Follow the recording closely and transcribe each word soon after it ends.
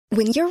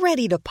When you're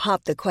ready to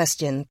pop the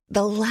question,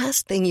 the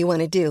last thing you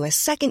want to do is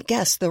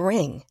second-guess the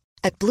ring.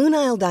 At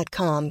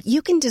BlueNile.com,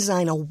 you can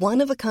design a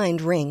one-of-a-kind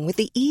ring with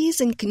the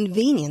ease and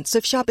convenience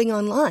of shopping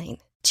online.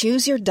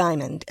 Choose your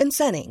diamond and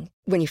setting.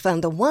 When you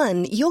find the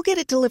one, you'll get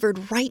it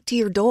delivered right to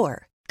your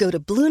door. Go to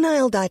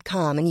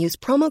BlueNile.com and use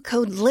promo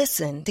code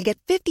LISTEN to get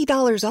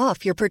 $50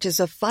 off your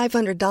purchase of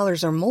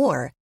 $500 or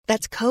more.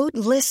 That's code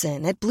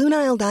LISTEN at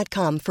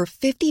BlueNile.com for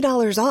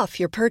 $50 off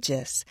your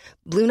purchase.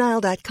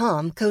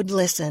 BlueNile.com, code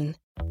LISTEN.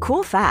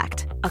 Cool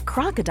fact, a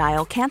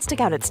crocodile can't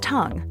stick out its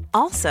tongue.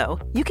 Also,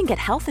 you can get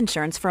health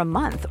insurance for a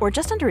month or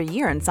just under a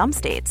year in some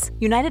states.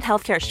 United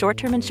Healthcare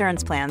short-term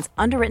insurance plans,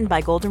 underwritten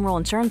by Golden Rule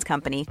Insurance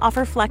Company,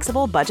 offer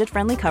flexible,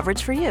 budget-friendly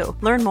coverage for you.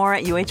 Learn more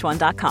at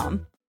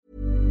uh1.com.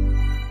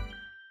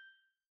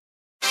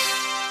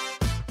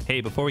 Hey,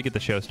 before we get the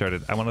show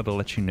started, I wanted to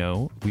let you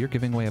know we are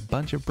giving away a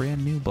bunch of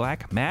brand new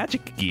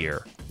Blackmagic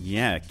gear.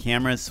 Yeah,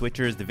 cameras,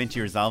 switchers,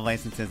 DaVinci Resolve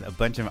licenses, a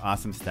bunch of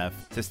awesome stuff.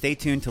 So stay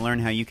tuned to learn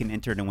how you can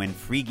enter to win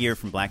free gear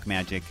from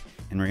Blackmagic,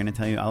 and we're going to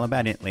tell you all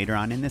about it later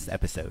on in this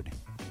episode.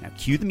 Now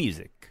cue the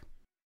music.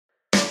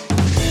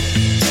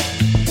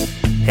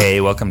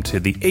 Hey, welcome to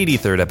the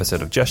 83rd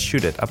episode of Just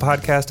Shoot It, a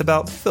podcast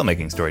about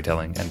filmmaking,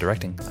 storytelling, and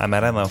directing. I'm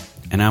Matt Enlow.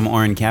 And I'm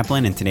Oren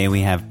Kaplan, and today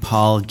we have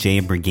Paul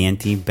J.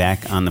 Briganti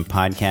back on the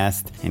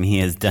podcast, and he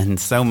has done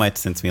so much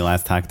since we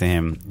last talked to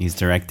him. He's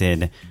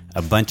directed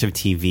a bunch of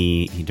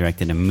TV, he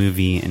directed a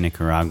movie in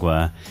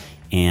Nicaragua,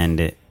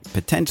 and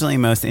potentially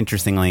most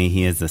interestingly,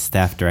 he is the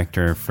staff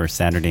director for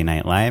Saturday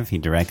Night Live. He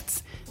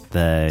directs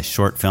the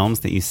short films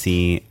that you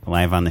see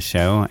live on the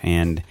show,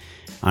 and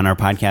on our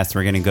podcast,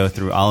 we're going to go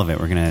through all of it.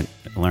 We're going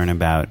to learn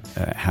about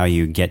how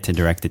you get to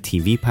direct a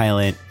TV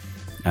pilot,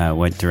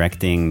 what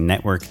directing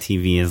network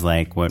TV is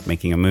like, what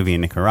making a movie in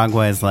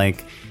Nicaragua is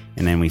like,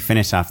 and then we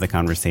finish off the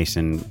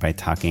conversation by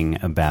talking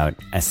about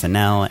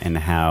SNL and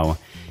how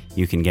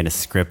you can get a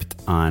script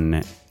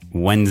on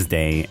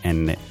Wednesday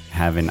and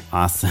have an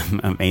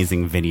awesome,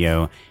 amazing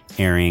video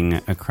airing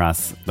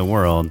across the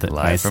world live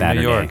by from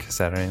Saturday. New York,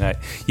 Saturday night.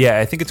 Yeah,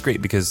 I think it's great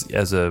because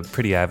as a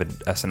pretty avid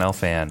SNL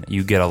fan,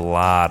 you get a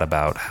lot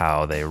about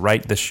how they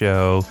write the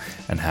show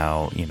and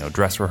how, you know,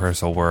 dress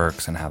rehearsal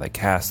works and how they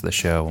cast the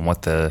show and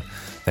what the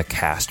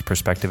cast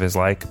perspective is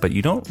like, but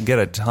you don't get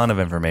a ton of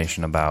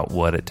information about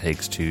what it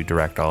takes to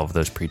direct all of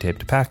those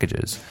pre-taped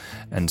packages.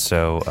 And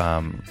so,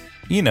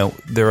 you know,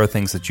 there are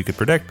things that you could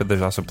predict, but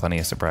there's also plenty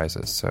of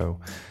surprises. So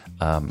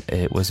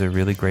it was a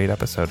really great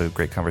episode, a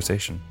great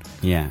conversation.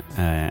 Yeah,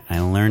 I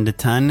learned a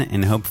ton,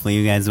 and hopefully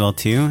you guys will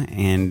too.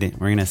 And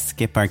we're going to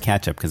skip our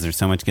catch-up because there's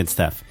so much good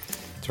stuff.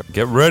 So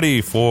get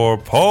ready for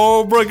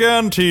Paul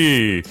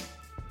Briganti.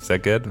 Is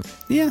that good?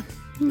 Yeah.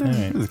 No,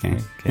 right. Okay.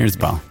 Here's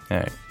Paul. All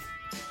right.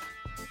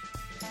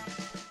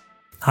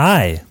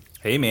 Hi.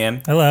 Hey,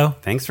 man. Hello.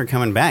 Thanks for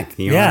coming back.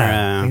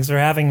 Thanks for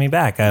having me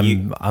back.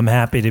 I'm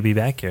happy to be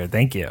back here.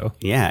 Thank you.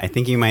 Yeah, I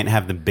think you might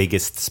have the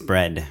biggest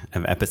spread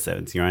of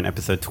episodes. You're on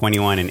episode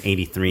 21 and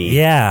 83.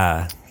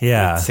 Yeah.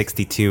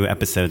 62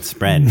 episode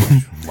spread.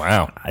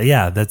 Wow.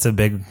 Yeah, that's a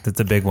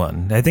big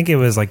one. I think it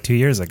was like 2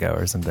 years ago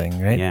or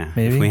something, right? Yeah.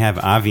 Maybe. If we have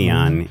Avi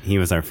on, he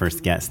was our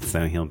first guest,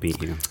 so he'll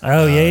beat you.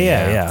 Oh,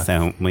 yeah.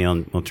 So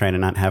we'll try to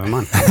not have him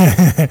on.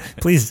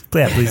 Please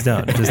don't.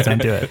 Just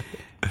don't do it.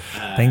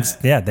 Thanks.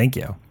 Yeah, thank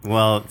you.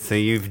 Well, so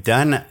you've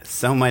done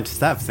so much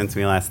stuff since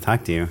we last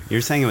talked to you. You're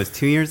saying it was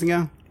 2 years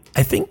ago?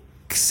 I think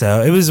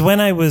so. It was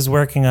when I was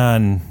working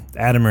on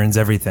Adam Earns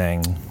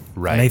Everything.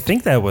 Right. And I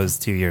think that was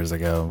 2 years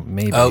ago,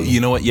 maybe. Oh, you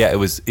know what? Yeah, it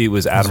was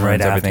Adam right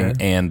Earns Everything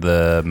after. and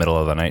the Middle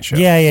of the Night show.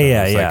 Yeah.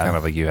 It's like kind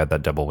of like you had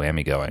that double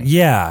whammy going.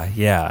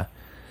 Yeah.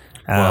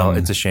 Well,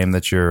 it's a shame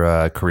that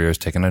your career has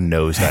taken a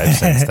nosedive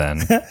since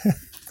then.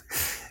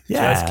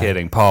 Yeah. Just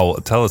kidding. Paul,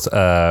 tell us,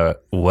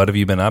 what have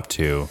you been up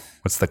to?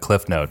 What's the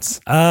Cliff Notes?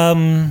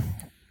 So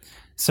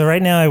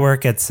right now I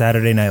work at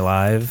Saturday Night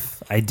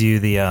Live. I do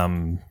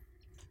the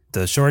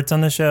shorts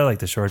on the show, like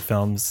the short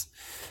films.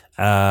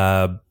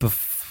 And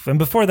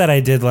before that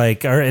I did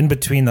or in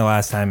between the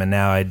last time and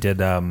now I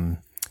did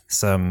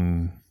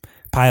some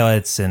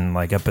pilots and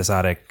like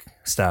episodic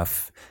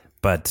stuff.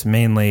 But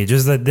mainly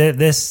just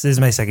this is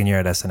my second year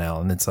at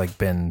SNL and it's like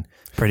been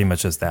pretty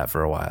much just that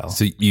for a while.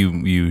 So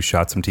you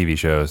shot some TV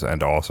shows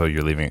and also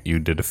you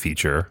did a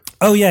feature.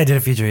 Oh yeah, I did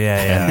a feature.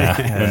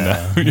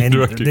 Yeah. You're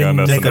directing on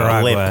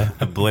Nicaragua.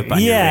 A blip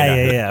on your radar.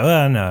 Yeah.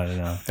 Well,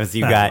 no. Because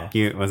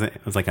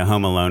it was like a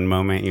Home Alone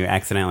moment. You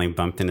accidentally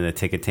bumped into the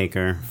ticket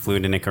taker, flew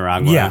to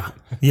Nicaragua.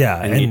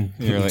 Yeah. And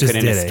you just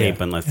couldn't did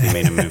escape unless you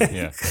made a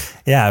movie.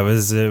 Yeah.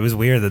 It was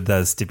weird that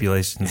the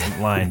stipulations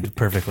lined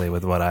perfectly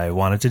with what I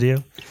wanted to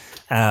do.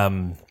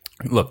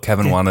 Look,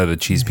 Kevin wanted a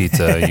cheese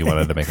pizza. You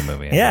wanted to make a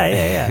movie.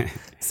 Yeah.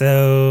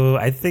 So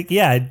I think,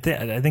 I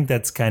think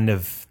that's kind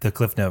of the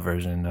Cliff Note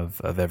version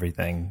of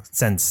everything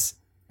since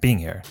being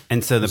here.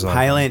 And so the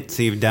pilot,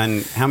 so you've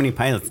done, how many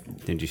pilots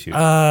did you shoot?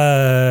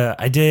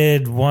 I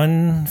did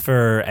one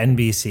for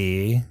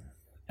NBC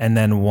and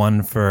then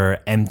one for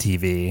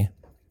MTV.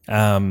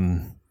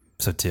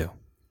 So two.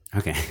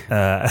 Okay.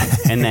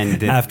 And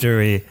then after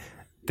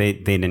they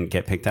didn't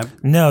get picked up?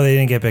 No, they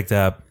didn't get picked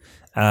up.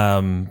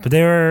 But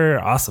they were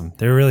awesome.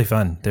 They were really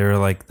fun. They were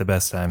like the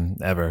best time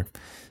ever.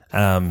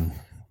 And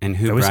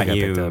who I wish I brought got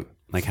picked you? up.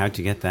 Like, how'd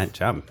you get that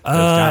job? Those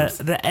jobs?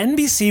 The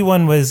NBC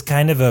one was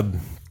kind of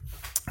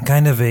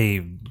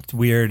a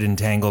weird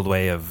entangled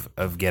way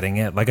of getting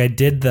it. Like I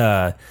did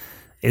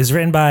it was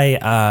written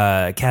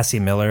by Cassie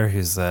Miller,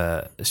 who's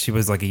she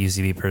was like a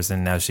UCB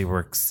person. Now she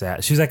was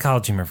at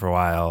College Humor for a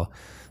while,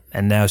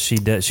 and now she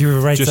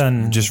writes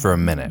on just for a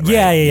minute.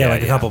 Right? Yeah,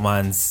 like a couple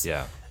months.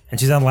 Yeah, and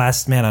she's on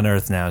Last Man on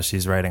Earth now.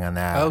 She's writing on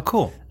that. Oh,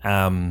 cool.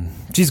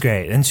 She's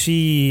great, and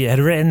she had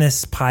written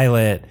this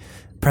pilot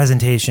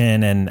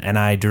presentation, and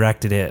I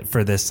directed it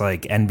for this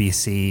like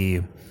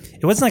NBC.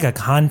 It wasn't like a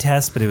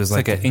contest, but it was It's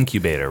like an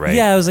incubator, right?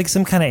 Yeah, it was like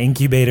some kind of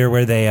incubator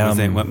where they Was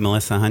it what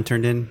Melissa Hunter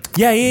did?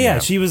 Yeah.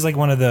 She was like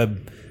one of the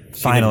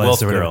finalists.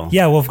 Wolf or whatever. Girl.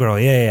 Yeah, Wolf Girl.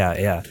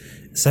 Yeah.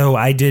 So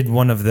I did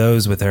one of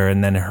those with her,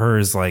 and then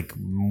hers like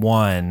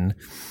won.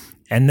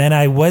 And then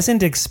I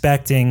wasn't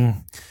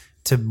expecting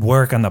to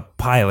work on the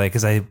pilot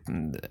because I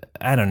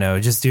don't know,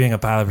 just doing a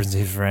pilot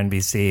presentation for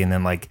NBC and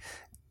then like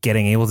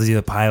getting able to do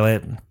the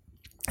pilot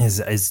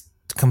is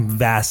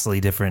vastly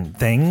different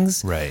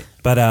things. Right.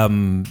 But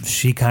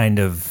she kind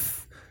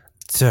of,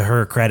 to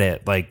her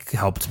credit, like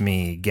helped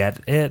me get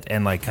it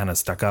and like kind of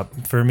stuck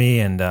up for me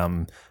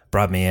and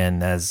brought me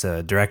in as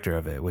a director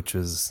of it, which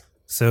was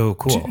so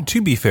cool.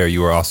 To be fair,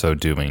 you were also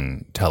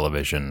doing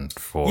television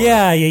for two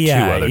Yeah.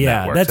 other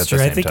networks That's at true.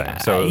 the I same think time.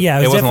 So yeah,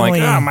 it wasn't like,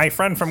 definitely- my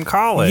friend from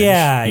college.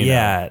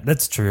 Yeah,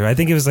 that's true. I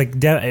think it was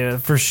like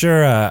for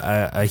sure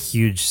a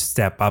huge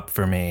step up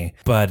for me,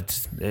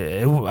 but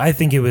I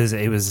think it was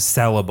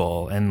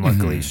sellable, and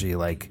luckily she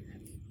like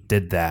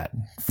did that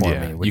for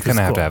me. Which You kind is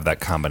of have cool. to have that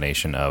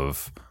combination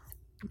of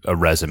a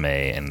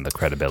resume and the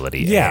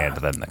credibility and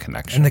then the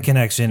connection. and the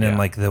connection and Yeah.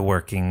 like the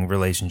working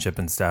relationship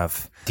and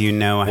stuff. Do you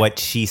know what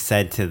she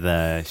said to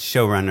the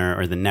showrunner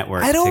or the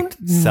network I don't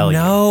to sell you?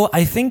 know.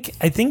 I think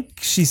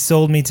she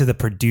sold me to the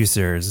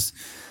producers,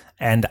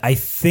 and I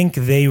think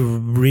they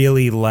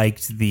really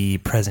liked the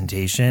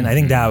presentation. I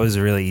think that was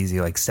a really easy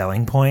like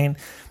selling point.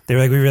 They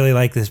were like, we really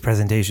like this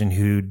presentation.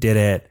 Who did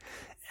it?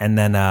 And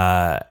then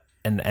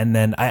and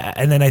then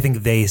I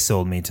think they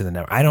sold me to the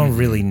network. I don't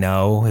really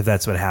know if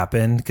that's what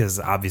happened because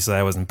obviously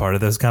I wasn't part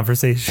of those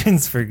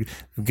conversations for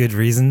good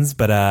reasons.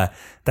 But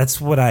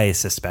that's what I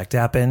suspect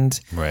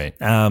happened. Right.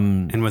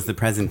 And was the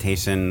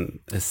presentation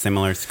a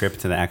similar script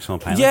to the actual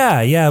pilot?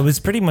 Yeah. It was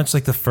pretty much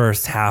like the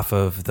first half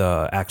of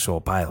the actual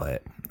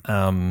pilot.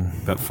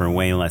 But for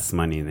way less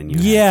money than you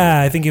had.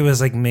 Yeah, I think it was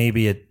like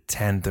maybe a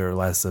tenth or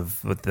less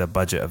of what the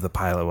budget of the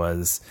pilot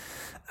was.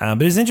 But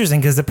it was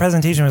interesting because the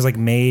presentation was like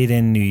made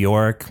in New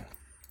York.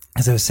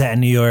 So it was set in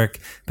New York,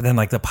 but then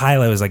like the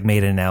pilot was like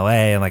made in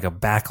LA and like a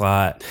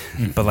backlot,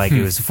 but like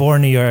it was for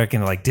New York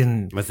and like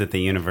didn't. Was it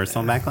the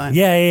Universal backlot?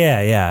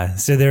 Yeah.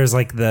 So there was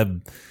like the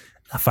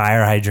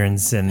fire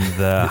hydrants and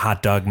the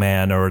hot dog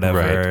man or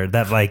whatever Right.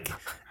 that like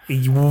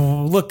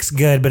looks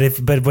good,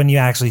 but when you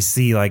actually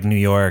see like New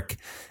York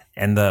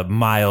and the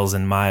miles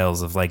and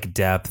miles of like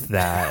depth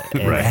that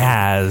it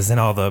has and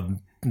all the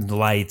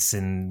lights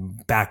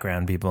and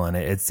background people in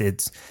it,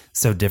 it's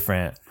so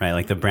different. Right,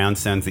 like the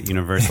brownstones at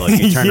Universal. If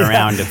you turn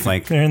around, it's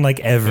like they're in like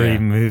every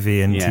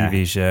movie and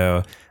TV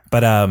show.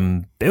 But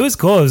it was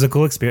cool. It was a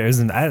cool experience.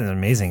 I had an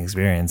amazing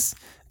experience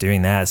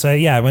doing that. So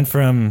I went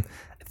from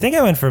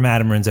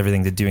Adam Ruins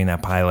Everything to doing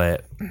that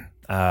pilot,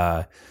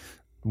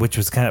 which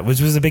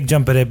was a big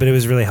jump at it, but it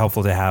was really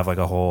helpful to have like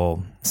a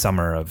whole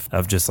summer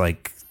of just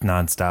like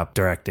nonstop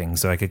directing,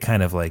 so I could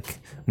kind of like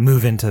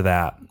move into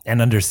that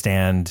and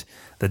understand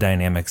the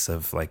dynamics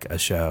of like a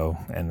show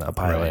and a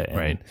pilot.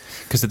 Right.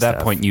 Because at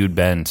that point you'd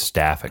been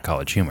staff at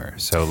College Humor.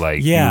 So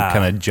like you Yeah.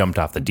 kind of jumped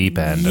off the deep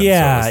end.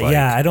 Yeah, and so it was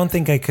like, I don't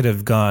think I could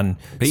have gone.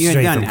 But you had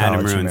straight done from Adam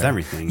College Ruins Humor.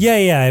 Everything.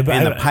 Yeah.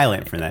 And the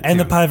pilot for that, and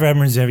too. the pilot for Adam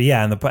Ruins Everything.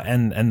 Yeah,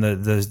 and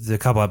the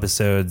couple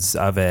episodes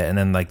of it, and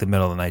then like the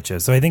middle of the night show.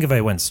 So I think if I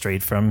went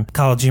straight from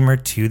College Humor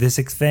to this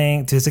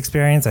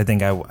experience, I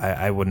think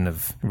I wouldn't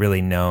have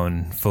really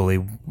known fully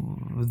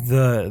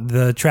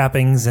the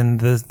trappings and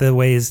the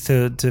ways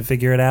to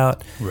figure it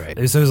out.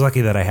 Right. So I was lucky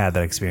that I had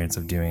that experience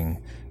of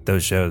doing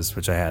those shows,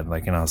 which I had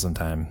like an awesome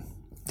time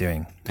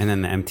doing. And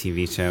then the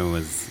MTV show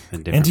was a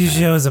different MTV path.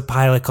 show is a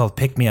pilot called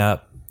Pick Me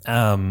Up.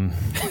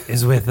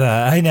 Is with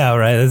I know,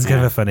 right? That's kind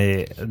of a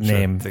funny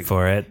name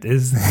for it.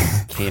 Is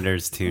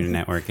Caters to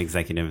network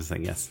executives, I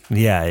guess.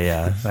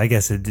 yeah. I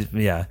guess it did,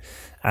 yeah.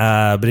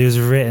 But it was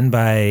written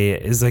by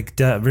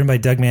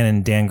Doug Mann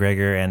and Dan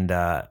Greger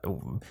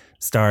and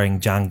starring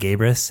John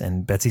Gabris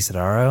and Betsy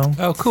Sidaro.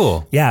 Oh,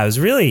 cool. Yeah, it was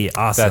really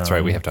awesome. That's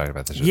right. We have talked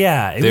about this.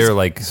 Yeah, They're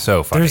like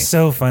so funny. They're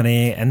so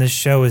funny, and the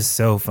show is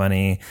so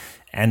funny.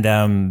 And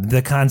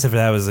the concept of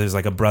that was there's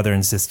like a brother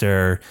and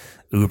sister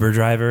Uber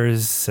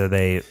drivers, so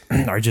they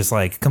are just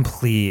like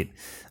complete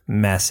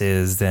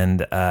messes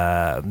and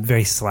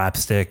very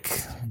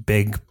slapstick,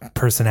 big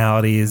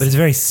personalities. But it's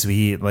very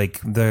sweet. Like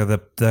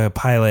the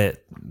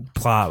pilot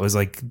plot was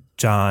like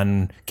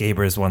John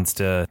Gabris wants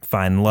to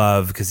find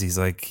love because he's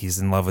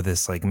in love with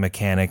this like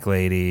mechanic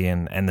lady,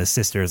 and the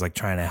sister is like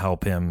trying to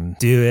help him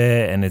do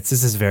it, and it's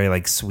just this very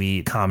like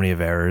sweet comedy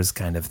of errors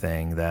kind of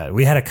thing. That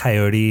we had a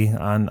coyote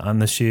on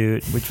the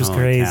shoot, which was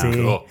crazy.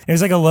 Cool. It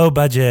was like a low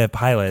budget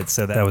pilot,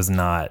 so that was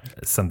not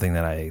something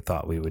that I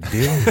thought we would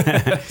do.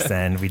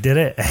 And we did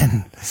it,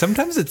 and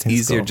Sometimes it's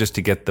easier cool. just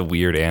to get the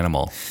weird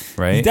animal,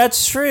 right?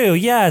 that's true.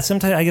 Yeah,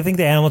 sometimes I think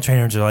the animal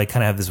trainers are like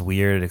kind of have this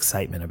weird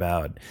excitement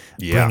about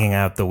bringing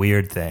out the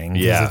weird thing.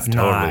 'Cause Yeah, it's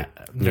not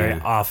very Yeah.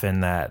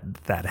 often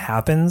that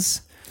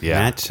happens. Yeah.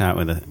 Matt shot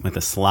with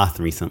a sloth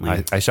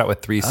recently. I shot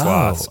with 3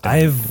 sloths.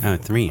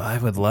 Three. I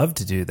would love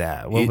to do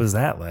that. What was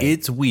that like?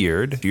 It's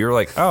weird. You're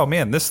like, oh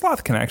man, this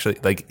sloth can actually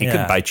it Yeah.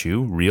 could bite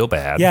you real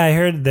bad. Yeah, I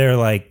heard they're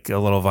like a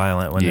little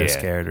violent when they're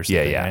scared or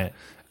something. Yeah.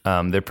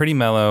 Right? They're pretty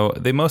mellow.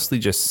 They mostly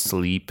just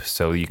sleep,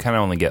 so you kind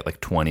of only get like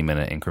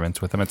 20-minute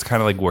increments with them. It's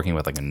kind of like working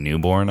with like a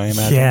newborn, I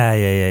imagine.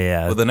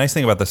 Yeah. Well, the nice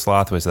thing about the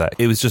sloth was that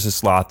it was just a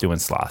sloth doing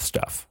sloth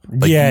stuff.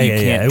 Like, Yeah, you yeah,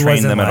 can't yeah. It train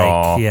wasn't them at like-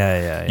 all.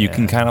 yeah, You yeah.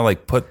 can kind of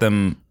like put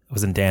them. It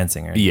wasn't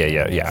dancing or Yeah,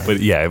 anything. yeah. But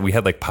yeah, we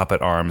had like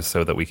puppet arms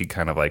so that we could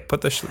kind of like put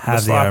the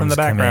Have sloth in arms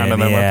the come background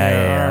and then let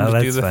the arms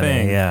that's do the funny.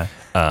 thing. Yeah,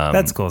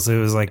 that's cool. So it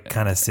was like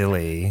kind of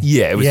silly.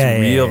 Yeah, it was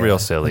real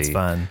silly. It's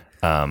fun.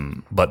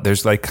 But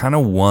there's like kind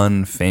of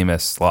one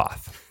famous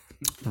sloth.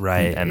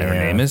 Right. And her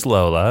name is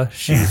Lola.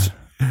 She's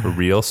a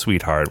real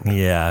sweetheart.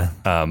 Yeah.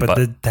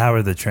 but- how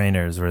were the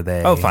trainers? Were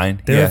they? Oh,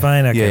 fine. They Yeah. were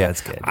fine? Okay, Yeah.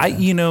 that's good.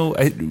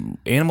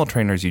 Animal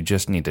trainers, you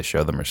just need to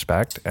show them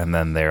respect, and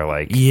then they're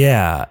like,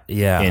 Yeah.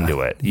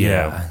 into it, you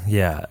know?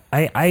 Yeah.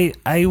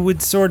 I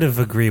would sort of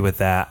agree with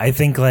that. I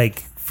think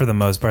like for the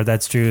most part,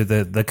 that's true.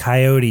 The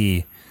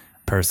coyote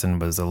person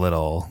was a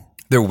little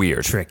they're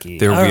weird. tricky.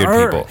 They're weird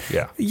Or- people.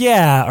 Yeah.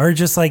 Yeah, or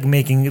just like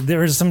there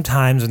were some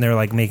times when they were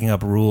like making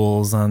up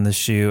rules on the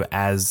shoot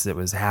as it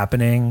was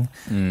happening.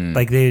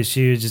 Like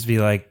she would just be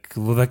like,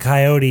 well, the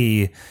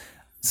coyote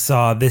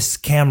saw this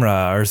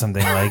camera or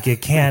something. Like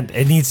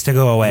it needs to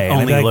go away. And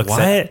I'd be Only like, looks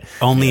what? at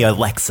only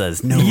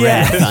Alexa's. No Yeah,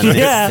 wrath on this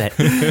yeah.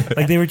 set.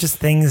 Like they were just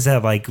things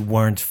that like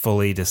weren't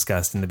fully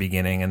discussed in the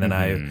beginning, and then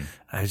I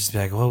would just be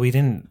like, well, we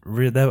didn't.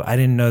 I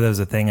didn't know that was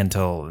a thing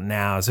until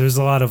now. So there's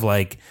a lot of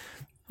like.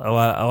 A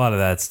lot of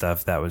that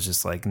stuff that was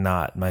just like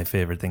not my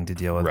favorite thing to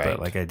deal with, Right. but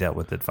like I dealt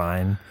with it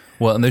fine.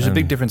 Well, and there's a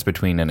big difference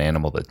between an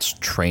animal that's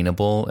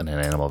trainable and an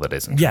animal that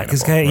isn't. Yeah,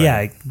 because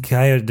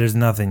coyote, there's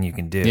nothing you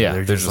can do. Yeah,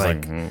 they're they're just just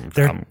like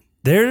like,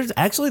 they're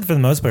actually for the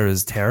most part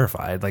was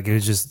terrified. Like it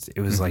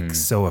was like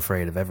so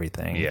afraid of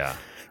everything. Yeah.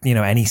 You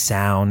know, any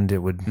sound it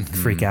would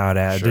freak out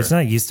at. Sure. It's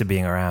not used to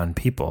being around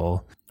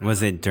people.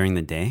 Was it during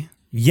the day?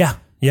 Yeah.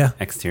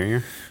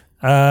 Exterior?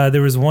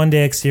 There was one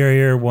day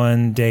exterior,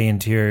 one day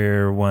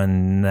interior,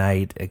 one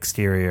night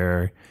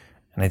exterior,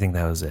 and I think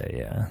that was it.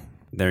 Yeah.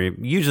 They're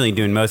usually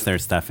doing most of their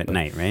stuff at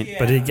night, right?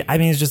 But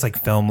it's just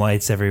like film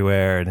lights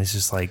everywhere, and it's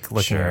just like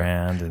looking Sure.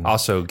 around. And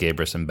Also,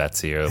 Gabris and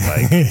Betsy are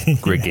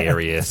like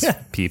gregarious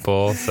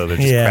people, so they're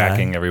just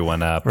cracking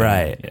everyone up.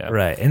 right.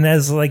 And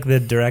as like the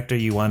director,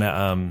 you want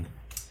to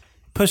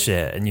push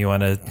it, and you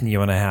want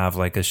to have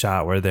like a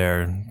shot where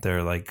their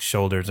like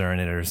shoulders are in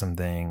it or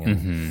something.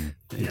 And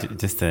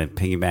Just to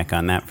piggyback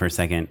on that for a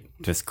second,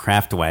 just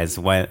craft wise,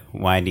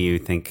 why do you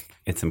think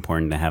it's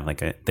important to have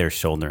like their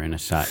shoulder in a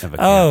shot of a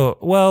cat? Oh,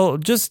 well,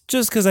 just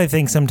because I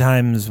think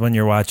sometimes when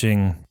you're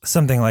watching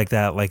something like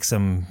that, like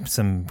some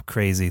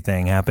crazy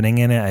thing happening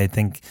in it, I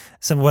think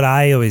what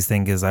I always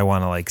think is I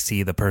want to like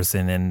see the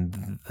person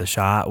in the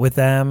shot with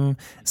them,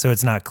 so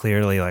it's not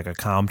clearly like a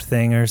comped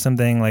thing or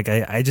something. Like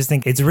I just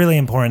think it's really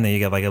important that you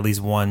get like at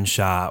least one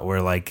shot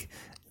where like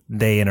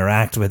they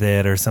interact with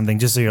it or something,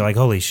 just so you're like,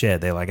 holy shit,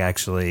 they like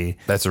actually.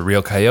 That's a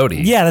real coyote.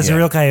 Yeah, that's a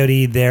real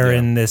coyote. They're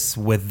in this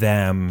with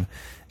them.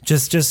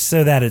 Just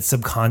so that it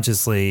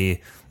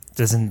subconsciously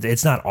doesn't.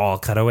 It's not all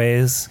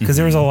cutaways, because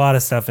there was a lot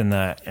of stuff in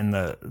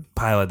the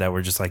pilot that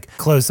were just like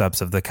close-ups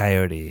of the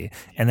coyote,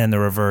 and then the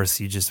reverse.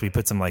 We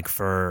put some like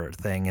fur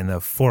thing in the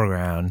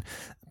foreground.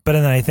 But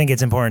then I think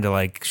it's important to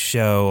like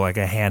show like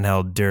a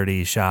handheld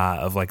dirty shot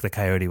of like the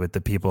coyote with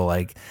the people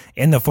like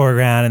in the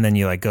foreground, and then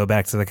you like go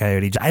back to the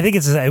coyote. I think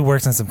it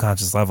works on a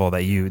subconscious level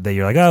that you're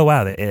like, oh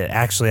wow,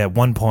 actually at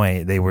one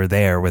point they were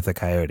there with the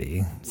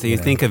coyote. So you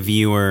think a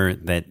viewer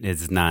that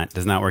does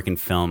not work in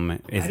film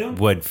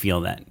would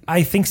feel that?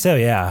 I think so.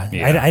 Yeah.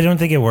 Yeah. I don't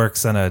think it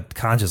works on a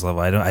conscious level.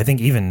 I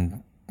think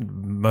even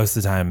most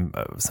of the time,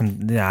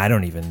 I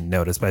don't even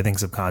notice, but I think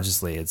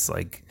subconsciously it's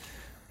like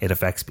it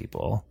affects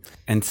people.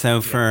 And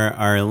so for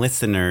our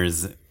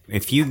listeners,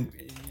 if you,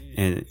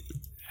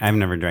 I've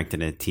never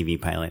directed a TV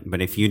pilot,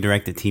 but if you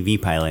direct a TV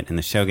pilot and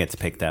the show gets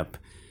picked up,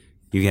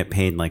 you get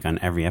paid like on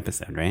every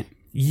episode, right?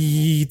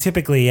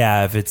 Typically,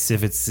 yeah. If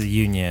it's a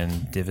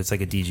union, if it's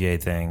like a DJ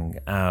thing,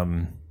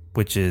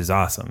 which is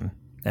awesome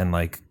and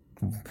like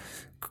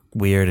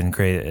weird and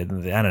creative.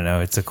 I don't know.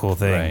 It's a cool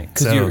thing. Right.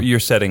 Because you're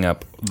setting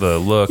up the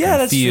look Yeah,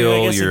 and that's true. I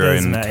feel. guess it You're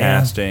does in matter.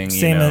 casting.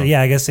 Same you know. as,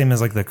 I guess same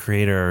as like the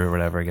creator or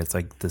whatever gets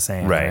like the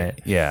same. Right.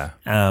 Yeah.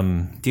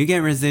 Do you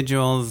get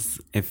residuals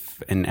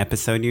if an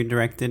episode you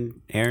directed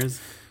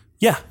airs?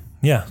 Yeah.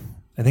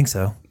 I think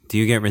so. Do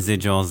you get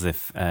residuals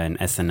if an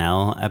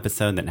SNL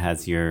episode that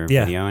has your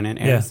Yeah. video in it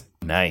Yeah. airs?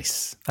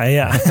 Nice.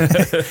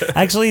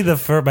 Actually,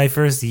 my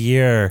first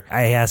year,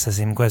 I asked the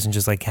same question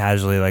just like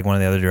casually, like one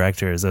of the other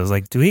directors. I was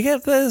like, "Do we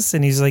get this?"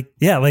 And he's like,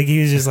 "Yeah." Like he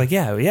was just like,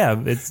 "Yeah."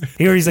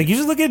 He's like, "You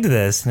should look into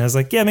this." And I was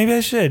like, "Yeah, maybe I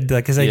should."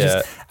 Like, because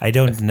I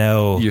don't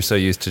know. You're so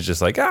used to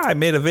just like, I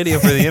made a video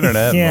for the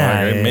internet. Yeah,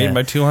 I made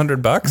my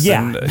 $200.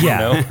 Yeah, and,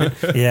 yeah. You know.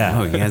 Yeah.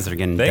 Oh, you guys are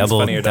getting Thanks,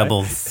 Funny or Die.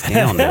 double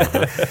scale now.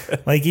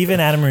 Like even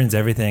Adam Ruins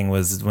Everything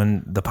was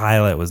when the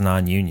pilot was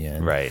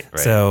non-union. Right.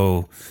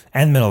 So,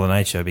 and Middle of the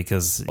Night Show,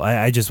 because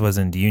I just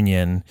wasn't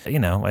union. You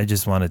know, I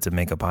just wanted to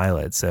make a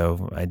pilot.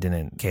 So I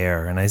didn't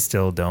care. And I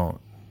still don't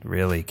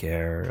really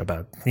care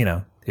about, you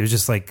know, it was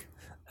just like,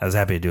 I was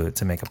happy to do it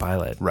to make a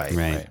pilot.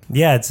 Right.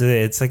 Yeah.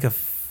 It's like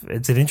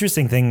it's an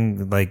interesting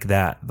thing like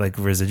that, like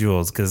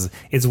residuals, because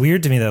it's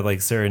weird to me that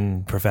like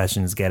certain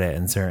professions get it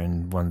and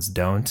certain ones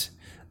don't.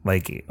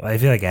 Like, I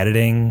feel like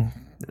editing,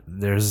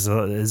 there's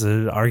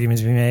an argument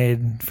to be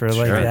made for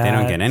like that. They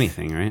don't get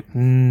anything, right?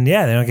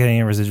 Yeah, they don't get any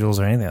residuals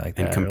or anything like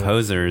that. And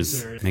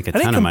composers make a I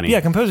think ton of money.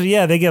 Yeah, composers,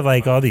 they get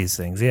like all these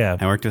things, yeah.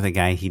 I worked with a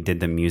guy, he did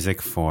the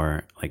music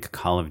for like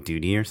Call of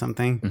Duty or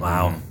something.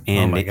 Wow.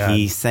 And Oh my God.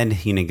 he said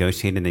he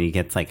negotiated that he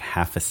gets like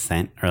half a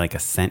cent or like a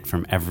cent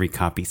from every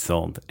copy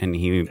sold. And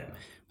he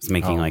was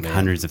making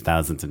hundreds of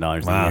thousands of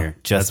dollars Wow. a year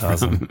just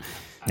That's from awesome.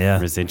 Yeah.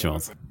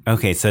 residuals.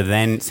 Okay, so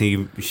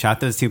you shot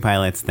those 2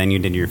 pilots, then you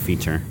did your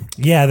feature.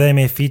 Yeah, they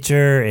made a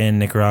feature in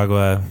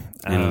Nicaragua.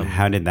 And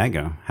how did that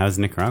go? How's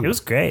Nicaragua? It was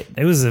great.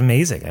 It was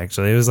amazing,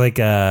 actually. It was like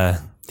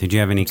Did you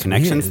have any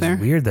connections there?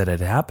 It's weird that it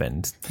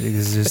happened. It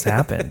just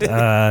happened. Did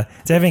I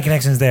have any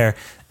connections there?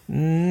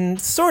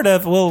 Sort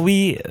of. Well,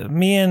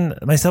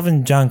 myself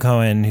and John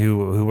Cohen,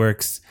 who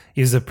works,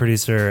 he was a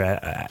producer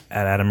at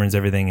Adam Ruins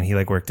Everything, and he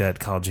like worked at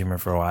College Humor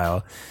for a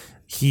while.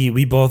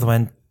 We both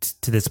went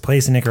to this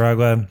place in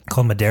Nicaragua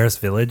called Maderas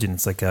Village, and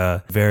it's like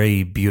a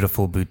very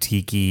beautiful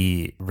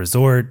boutique-y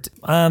resort.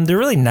 They're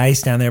really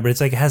nice down there, but it's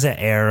like it has an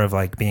air of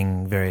like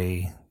being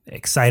very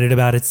excited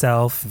about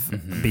itself,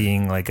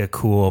 being like a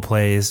cool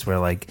place where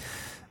like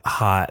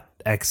hot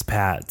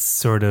expats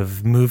sort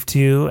of move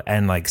to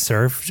and like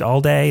surf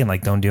all day and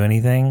like don't do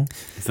anything.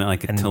 Is that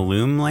like a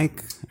Tulum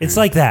like? It's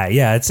like that,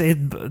 yeah.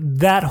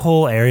 That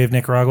whole area of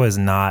Nicaragua is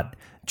not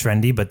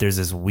trendy, but there's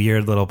this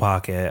weird little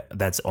pocket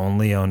that's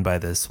only owned by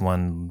this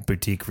one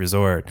boutique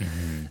resort,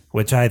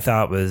 which I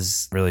thought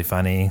was really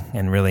funny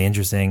and really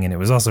interesting, and it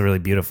was also really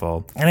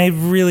beautiful. And I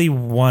really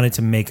wanted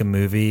to make a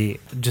movie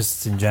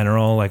just in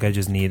general. Like I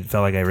just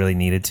felt like I really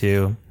needed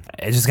to.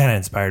 It just kind of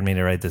inspired me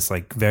to write this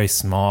like very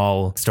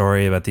small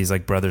story about these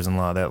like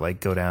brothers-in-law that like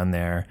go down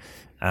there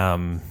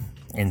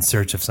in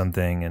search of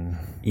something. And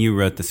You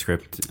wrote the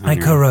script. I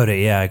co-wrote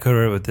it. Yeah, I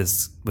co-wrote it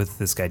with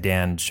this guy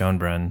Dan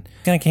Schoenbrunn.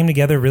 Kind of came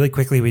together really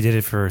quickly. We did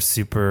it for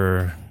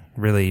super,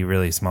 really,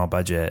 really small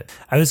budget.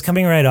 I was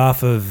coming right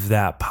off of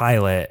that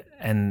pilot,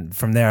 and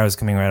from there I was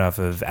coming right off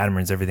of Adam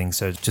Ruins Everything.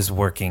 So it's just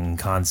working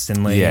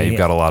constantly. Yeah, you've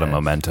got a lot of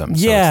momentum.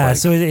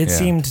 So it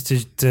seemed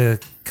to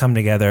come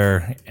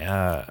together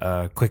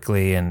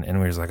quickly, and we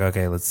were just like,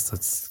 okay,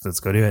 let's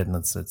go do it, and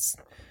let's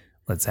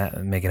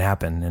make it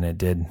happen, and it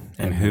did.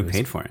 And who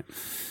paid for it?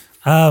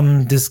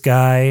 This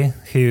guy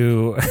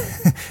who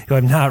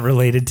I'm not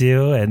related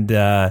to,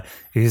 and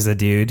he's a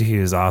dude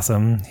who's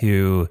awesome,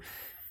 who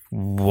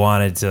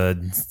wanted to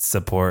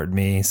support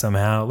me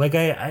somehow. Like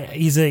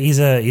he's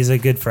a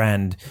good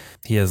friend.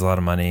 He has a lot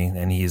of money,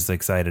 and he's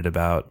excited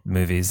about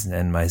movies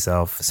and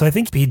myself. So I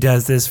think he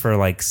does this for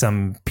like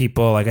some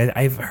people. Like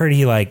I've heard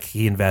he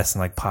invests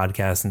in like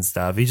podcasts and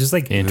stuff. He just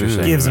like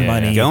gives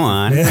money. Go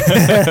on.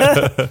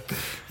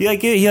 He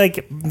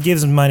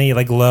gives money,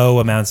 like low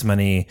amounts of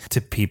money,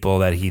 to people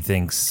that he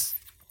thinks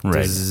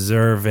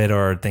deserve it,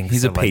 or thinks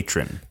he's a that, like,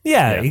 patron.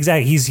 Yeah,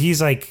 exactly.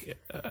 He's like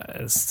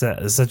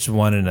such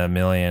one in a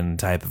million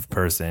type of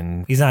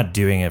person. He's not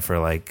doing it for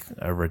like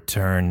a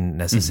return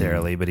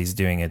necessarily, but he's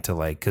doing it to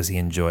like because he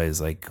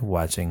enjoys like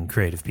watching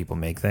creative people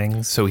make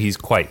things. So he's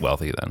quite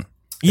wealthy then.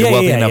 Yeah,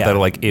 wealthy yeah, enough yeah. that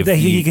like if That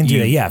he can do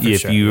that, yeah, for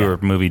if sure, your yeah.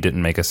 movie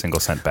didn't make a single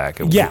cent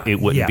back, it Yeah,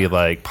 wouldn't yeah. be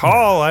like,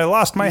 Paul, I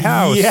lost my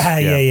house. Yeah.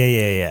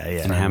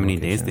 And how many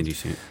days did you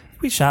shoot?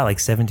 We shot like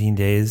 17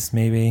 days,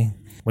 maybe.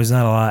 Which is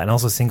not a lot, and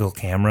also single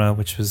camera,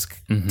 which was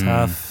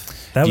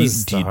tough. That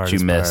was the hardest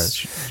Did you miss part.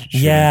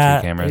 shooting Yeah,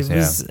 two cameras? it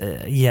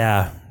was.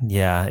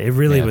 Yeah. It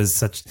really Yeah. was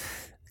such.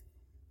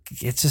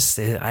 It's just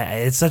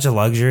it's such a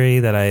luxury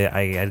that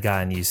I had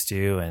gotten used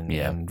to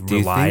and Do you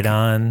relied think-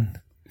 on.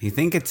 Do you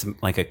think it's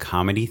like a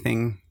comedy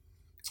thing?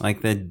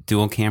 Like the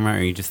dual camera, or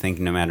you just think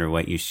no matter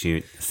what you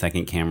shoot, the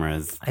second camera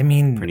is I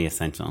mean, pretty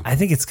essential? I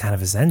think it's kind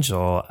of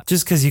essential,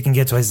 just because you can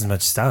get twice as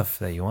much stuff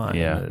that you want.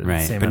 Yeah. at the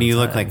Right. same But amount you of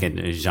look time. like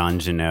a Jean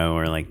Genot,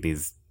 or like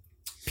these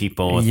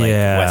people with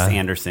Yeah. like Wes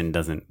Anderson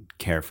doesn't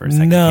care for a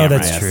second No, camera.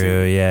 that's I true.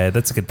 assume. Yeah,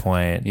 that's a good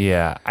point.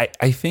 Yeah,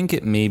 I think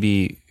it may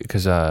be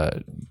because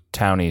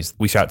Townies,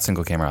 we shot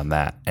single camera on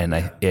that, and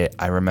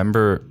I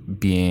remember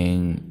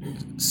being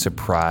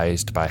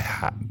surprised by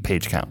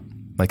page count,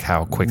 like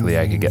how quickly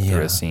I could get through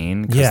Yeah. a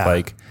scene. Because Yeah.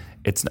 like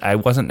I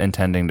wasn't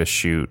intending to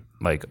shoot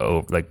like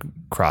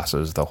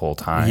crosses the whole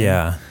time.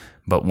 Yeah.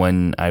 But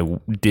when I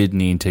did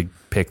need to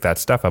pick that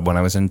stuff up, when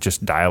I was in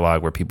just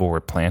dialogue where people were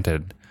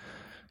planted,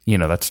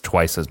 that's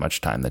twice as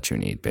much time that you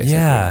need, basically.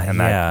 Yeah, and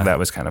that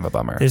was kind of a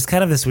bummer. There's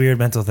kind of this weird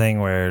mental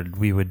thing where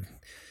we would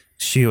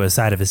shoot a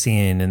side of a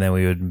scene and then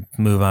we would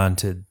move on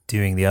to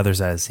doing the other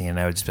side of the scene. And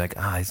I would just be like,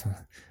 I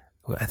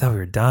thought we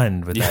were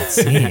done with that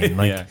scene.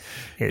 Like,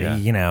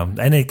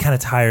 and it kind of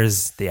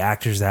tires the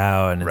actors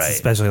out, and it's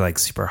especially like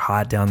super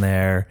hot down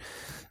there.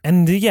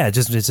 And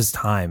it's just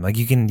time. Like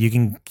you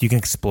can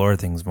explore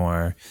things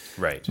more,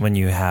 right, when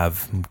you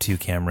have two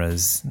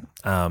cameras.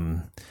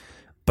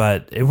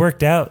 But it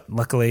worked out,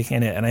 luckily,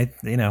 and I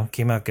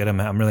came out good.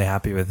 I'm really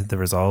happy with the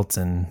results,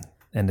 and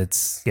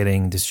it's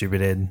getting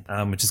distributed,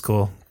 which is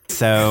cool.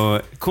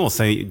 So cool.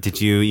 So did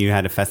you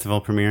had a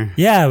festival premiere?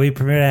 Yeah, we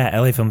premiered at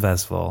LA Film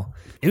Festival.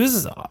 It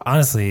was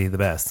honestly the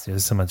best. It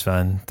was so much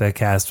fun. The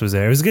cast was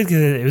there. It was good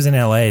because it was in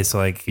LA, so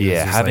like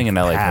having an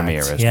LA packed.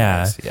 premiere is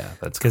nice. Yeah,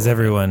 that's because cool.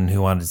 Everyone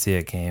who wanted to see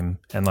it came,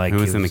 and like who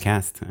was in the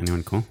cast?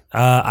 Anyone cool?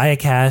 Aya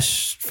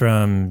Cash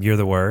from You're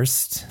the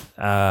Worst.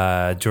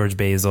 George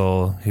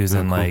Basil, who's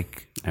in cool.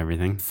 like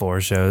everything 4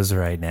 shows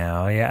right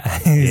now.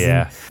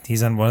 Yeah,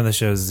 he's on one of the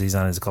shows he's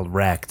on is called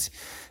Wrecked,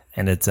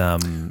 and it's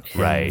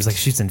It's like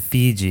shoots in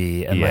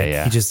Fiji, and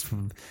he just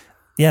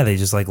they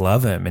just like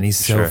love him, and he's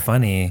so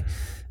funny.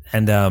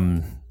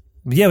 And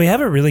we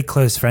have a really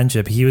close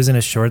friendship. He was in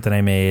a short that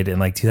I made in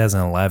like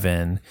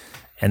 2011,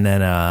 and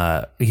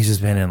then he's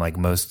just been in like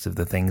most of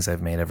the things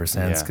I've made ever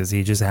since, because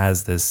he just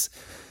has this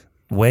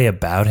way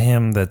about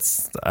him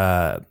that's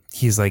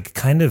he's like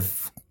kind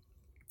of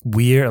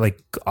weird,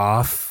 like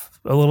off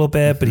a little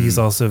bit, but he's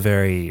also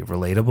very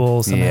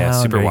relatable somehow. Yeah,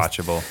 super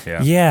watchable.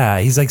 Yeah,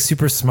 he's like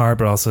super smart,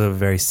 but also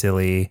very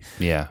silly.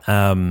 Yeah.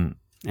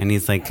 And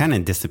he's like kind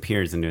of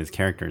disappears into his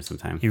character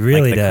sometimes. He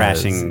really like the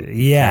does. crashing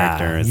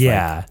character is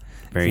like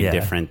very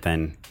different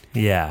than.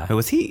 Yeah.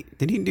 But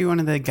did he do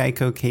one of the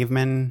Geico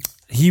cavemen?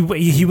 He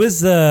was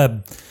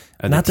the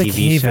not the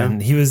TV caveman.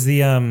 show? He was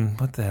the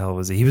what the hell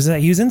was he? He was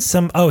in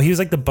some. Oh, he was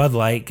like the Bud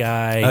Light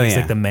guy. Oh, He's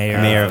like the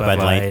mayor of Bud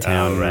Light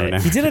Town. Oh,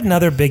 right. He did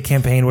another big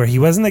campaign where he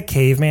wasn't the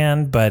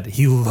caveman, but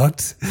he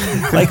looked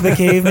like the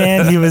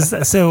caveman. He was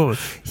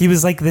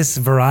like this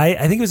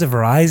I think it was a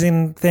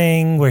Verizon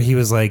thing where he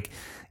was like,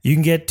 you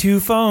can get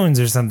 2 phones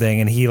or something,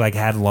 and he like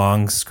had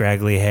long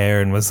scraggly hair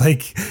and was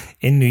like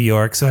in New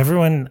York. So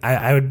everyone,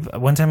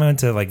 one time I went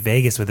to like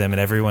Vegas with him, and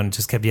everyone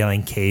just kept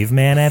yelling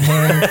 "caveman" at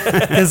him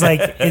because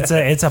like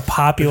it's a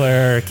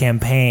popular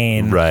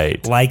campaign,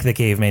 right? Like the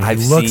caveman,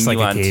 he looks like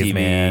a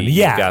caveman. TV.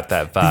 Yeah, you got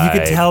that vibe. You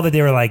could tell that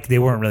they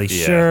weren't really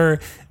sure.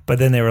 But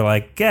then they were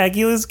like, yeah,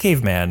 he was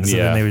caveman. So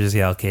then they would just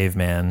yell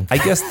caveman. I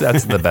guess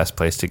that's the best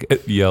place to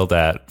get yelled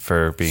at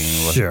for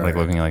being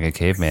looking like a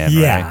caveman.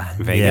 Yeah.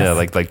 Right? Yeah.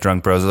 Like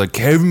drunk bros are like,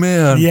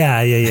 caveman.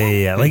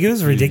 Yeah. Like it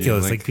was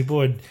ridiculous. Like people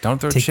would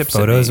take chips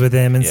photos with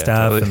him and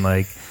stuff. Totally. And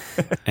like,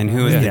 and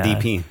who is the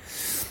DP?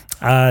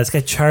 This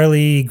guy,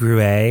 Charlie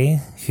Gruet,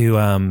 who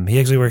he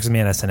actually works with me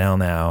at SNL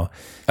now.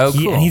 Oh,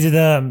 cool. And he did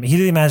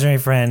the Imaginary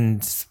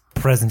Friends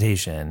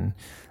presentation.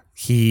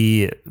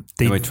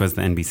 Which was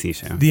the NBC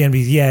show. The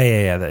NBC,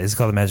 yeah. It's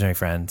called Imaginary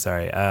Friend.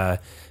 Sorry, but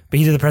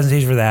he did the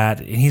presentation for that,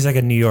 and he's like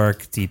a New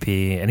York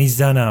DP, and he's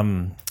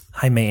done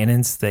High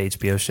Maintenance, the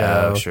HBO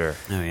show. Oh, sure.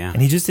 Oh, yeah.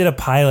 And he just did a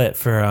pilot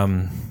for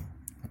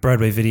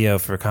Broadway Video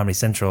for Comedy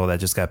Central that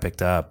just got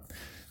picked up.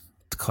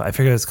 I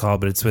forget what it's called,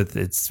 but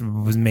it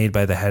was made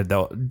by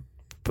the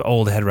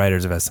old head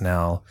writers of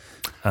SNL.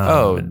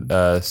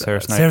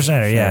 Sarah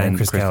Snyder. Yeah, and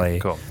Chris Kelly.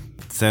 Cool.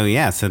 So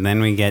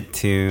then we get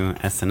to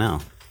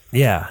SNL.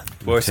 Yeah.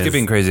 We're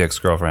skipping Crazy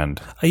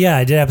Ex-Girlfriend. Yeah,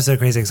 I did episode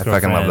Crazy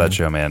Ex-Girlfriend. I fucking love that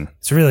show, man.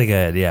 It's really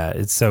good. Yeah,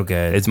 it's so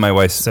good. It's my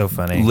wife's so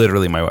funny.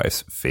 Literally my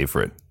wife's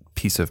favorite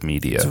piece of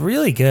media. It's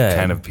really good.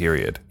 Kind of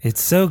period.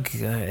 It's so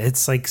good.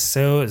 It's like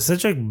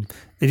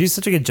they do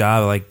such a good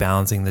job of like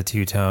balancing the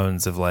two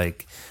tones of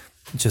like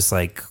just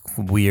like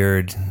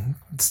weird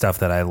stuff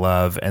that I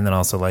love, and then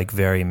also like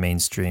very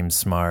mainstream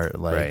smart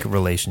like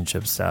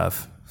relationship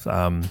stuff,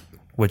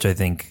 which I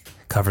think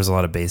covers a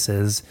lot of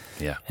bases.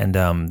 Yeah. And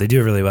they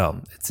do it really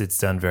well. It's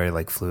done very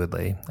like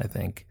fluidly, I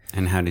think.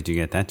 And how did you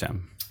get that job?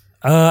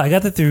 I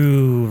got that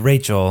through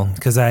Rachel,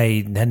 because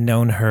I had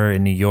known her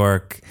in New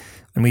York,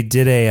 and we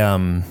did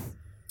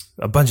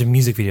a bunch of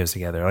music videos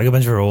together, like a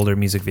bunch of her older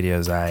music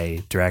videos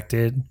I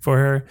directed for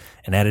her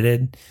and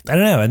edited. I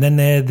don't know. And then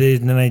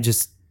then I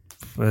just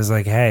was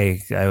like,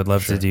 hey, I would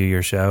love to do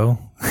your show.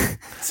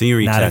 So you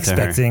reached Not out to her.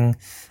 expecting.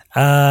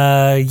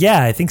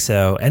 Yeah, I think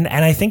so. And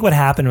I think what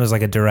happened was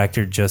like a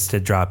director just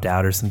had dropped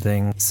out or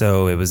something.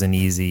 So it was an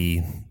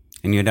easy.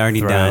 And you had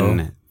already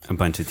done a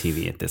bunch of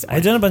TV at this point.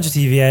 I'd done a bunch of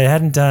TV. I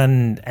hadn't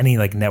done any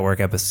like network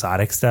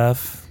episodic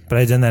stuff, but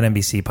I'd done that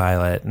NBC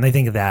pilot. And I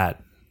think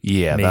that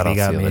that'll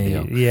got seal the me.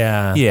 deal.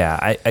 Yeah.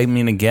 Yeah. I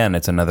mean, again,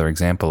 it's another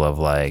example of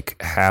like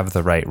have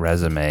the right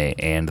resume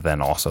and then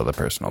also the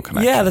personal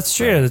connection. Yeah, that's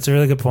true. That's a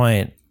really good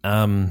point.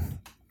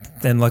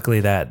 And luckily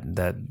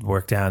that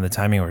worked out, and the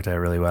timing worked out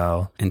really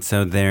well. And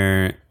so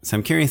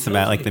I'm curious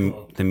about like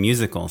the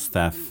musical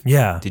stuff.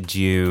 Yeah.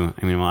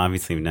 Well,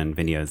 obviously we've done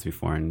videos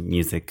before and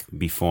music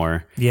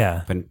before.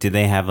 Yeah. But do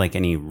they have like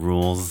any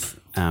rules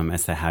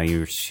as to how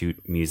you shoot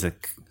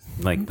music,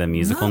 like the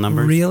musical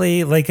numbers?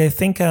 Really? Like, I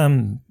think,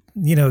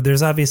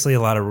 there's obviously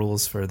a lot of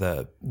rules for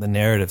the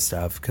narrative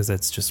stuff because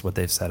that's just what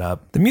they've set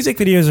up. The music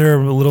videos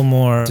are a little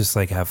more just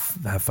like have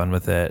fun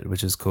with it,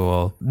 which is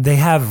cool. They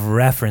have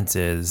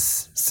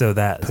references, so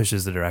that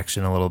pushes the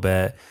direction a little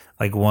bit.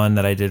 Like one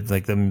that I did,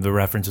 like the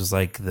reference was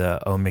like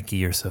the "Oh Mickey,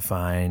 You're So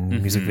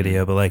Fine" music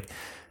video, but like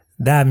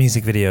that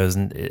music video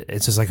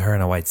it's just like her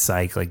in a white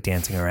psych like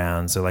dancing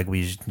around. So like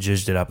we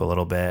zhuzhed it up a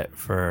little bit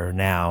for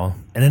now.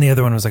 And then the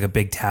other one was like a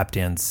big tap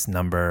dance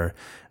number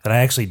that I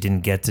actually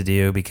didn't get to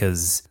do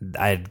because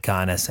I had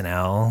gone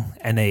SNL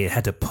and they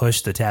had to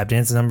push the tap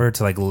dance number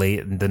to like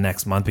late the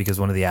next month because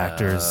one of the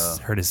actors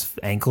hurt his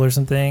ankle or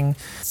something.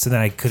 So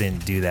then I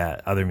couldn't do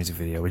that other music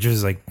video, which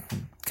was like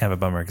kind of a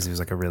bummer because it was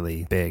like a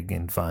really big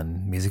and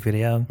fun music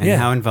video. And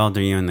how involved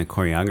are you in the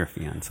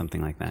choreography on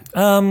something like that?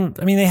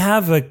 They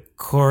have a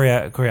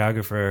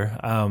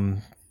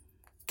choreographer,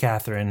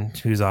 Catherine,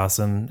 who's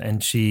awesome,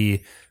 and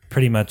she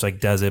pretty much like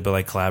does it, but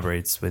like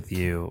collaborates with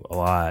you a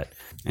lot.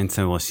 And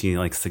so will she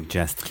like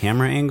suggest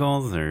camera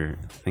angles or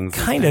things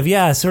like kind of,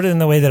 yeah, sort of in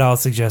the way that I'll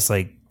suggest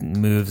like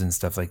moves and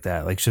stuff like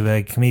that. Like she'll be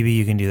like, maybe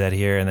you can do that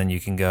here, and then you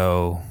can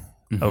go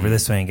over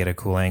this way and get a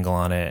cool angle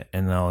on it,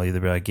 and I'll either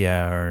be like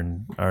yeah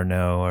or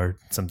no or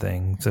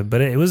something. So,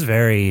 but it was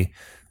very,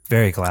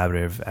 very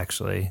collaborative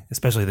actually,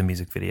 especially the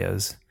music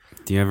videos.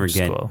 Do you ever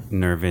get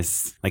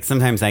nervous? Like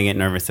sometimes I get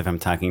nervous if I'm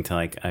talking to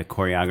like a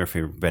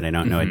choreographer, but I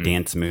don't know a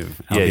dance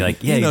move. I'll be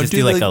like, you just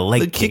do like a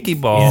leg kick. Kicky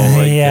ball. Do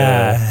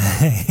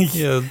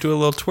a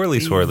little twirly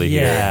swirly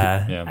here.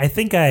 Yeah. I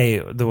think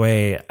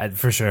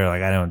for sure,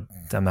 like I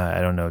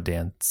don't know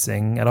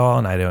dancing at all,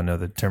 and I don't know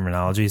the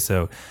terminology.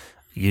 So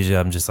usually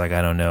I'm just like,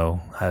 I don't know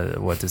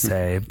what to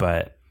say,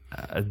 but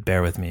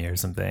bear with me or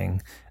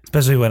something.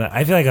 Especially when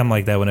I feel like I'm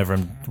like that whenever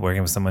I'm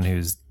working with someone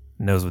who's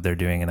knows what they're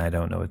doing and I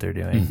don't know what they're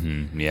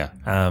doing.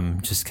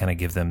 Just kind of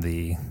give them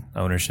the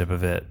ownership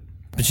of it.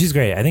 But she's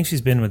great. I think she's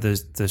been with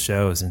the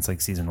show since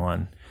like season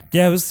 1.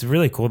 Yeah, it was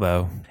really cool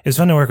though. It was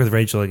fun to work with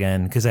Rachel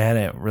again because I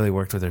hadn't really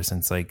worked with her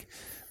since like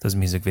those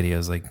music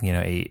videos, like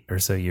 8 or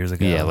so years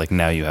ago. Yeah, like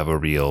now you have a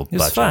real budget. It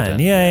was fun.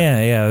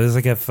 Yeah. It was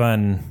like a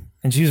fun,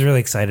 and she was really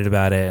excited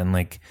about it, and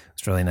like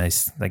it's really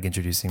nice, like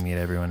introducing me to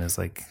everyone as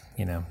like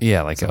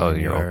like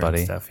your old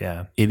buddy stuff.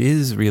 Yeah, it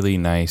is really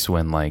nice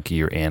when like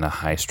you're in a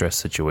high stress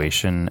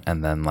situation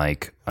and then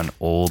like an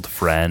old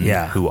friend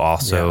who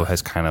also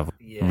has kind of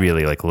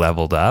really like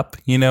leveled up.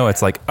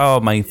 It's like, oh,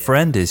 my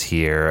friend is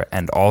here,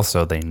 and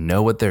also they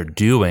know what they're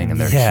doing and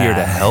they're here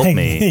to help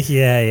me.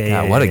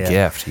 What a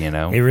gift.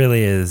 It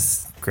really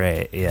is.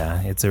 Great.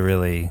 Yeah. It's a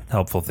really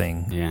helpful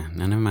thing. Yeah.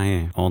 None of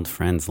my old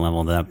friends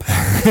leveled up.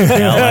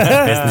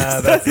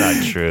 That's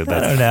not true. I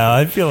don't know.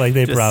 I feel like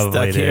they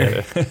probably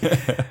did.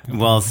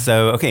 Well,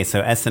 so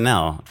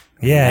SNL.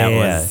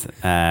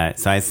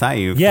 So I saw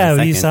you.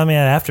 Yeah. You saw me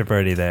at After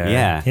Party there.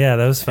 Yeah. Yeah.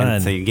 That was fun.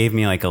 And so you gave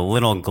me like a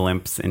little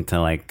glimpse into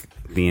like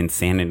the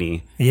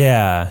insanity.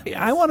 Yeah.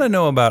 I want to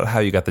know about how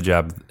you got the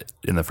job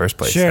in the first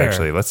place. Sure.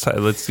 Actually, let's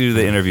do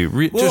the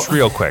interview just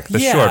real quick, the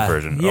short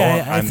version.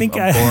 Yeah, I'm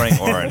boring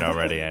Oren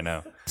already. I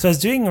know. So I was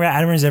doing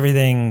Adam Ruins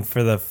Everything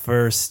for the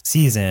first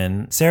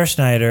season. Sarah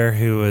Schneider,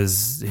 who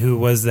was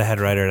the head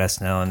writer at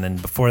SNL, and then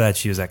before that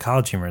she was at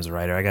College Humor as a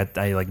writer.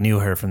 I knew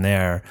her from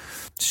there.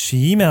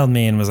 She emailed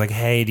me and was like,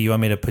 "Hey, do you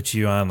want me to put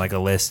you on like a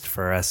list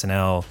for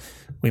SNL?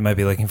 We might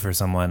be looking for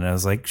someone." And I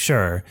was like,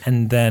 sure.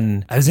 And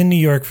then I was in New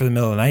York for the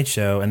Middle of the Night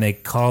show, and they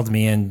called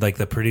me in, like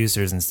the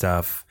producers and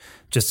stuff,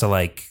 just to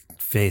like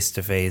face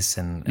to face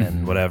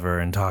and whatever,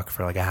 and talk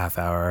for like a half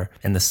hour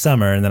in the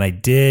summer. And then I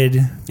did.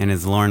 And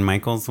is Lorne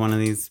Michaels one of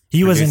these?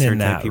 He wasn't in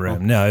that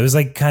room. No, it was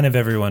like kind of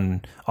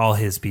everyone, all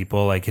his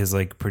people, like his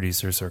like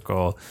producer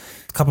circle.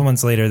 A couple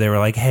months later, they were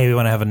like, "Hey, we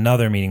want to have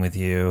another meeting with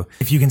you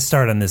if you can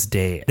start on this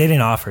date." They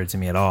didn't offer it to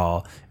me at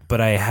all,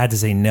 but I had to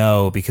say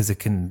no because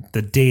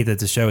the date that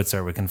the show would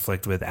start would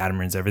conflict with Adam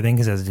Ruins Everything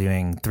because I was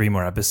doing 3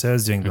 more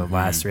episodes, doing the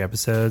last 3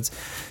 episodes.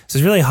 So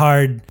it's really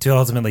hard to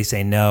ultimately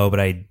say no,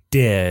 but I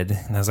did.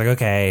 And I was like,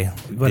 okay,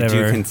 whatever.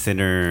 Did you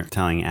consider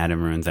telling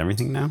Adam Ruins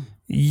Everything now?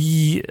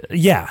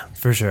 Yeah,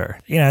 for sure.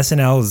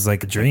 SNL is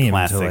like a dream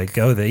to like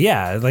go there.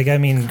 Yeah, like I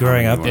mean,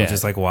 growing up, I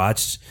just like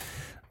watched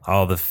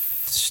all the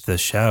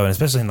show, and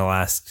especially in the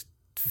last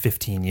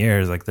 15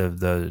 years, like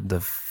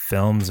the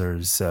films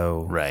are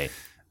so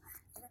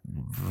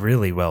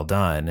really well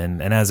done,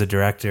 and as a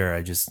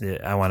director,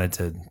 I wanted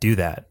to do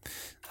that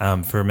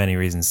for many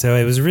reasons. So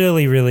it was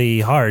really,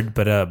 really hard,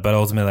 but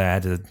ultimately I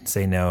had to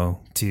say no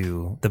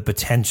to the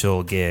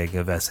potential gig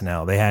of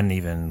SNL. They hadn't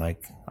even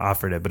like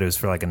offered it, but it was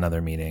for like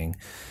another meeting.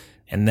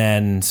 And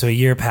then so a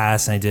year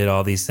passed, and I did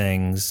all these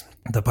things,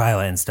 the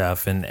pilot and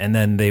stuff, and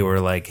then they were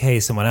like, "Hey,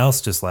 someone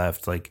else just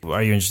left. Like,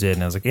 are you interested?"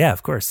 And I was like, "Yeah,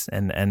 of course."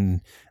 And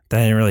then I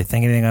didn't really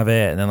think anything of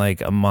it. And then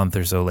like a month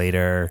or so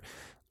later,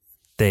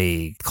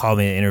 they called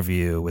me to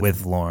interview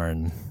with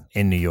Lorne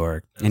in New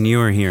York. And you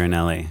were here in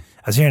LA. I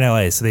was here in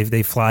LA, so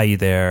they fly you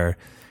there.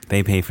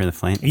 They pay for the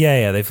flight?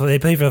 Yeah, they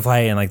pay for the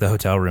flight and like the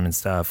hotel room and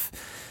stuff.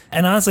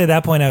 And honestly, at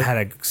that point, I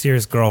had a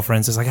serious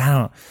girlfriend. So it's like,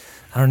 I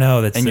don't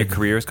know. And your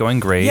career is going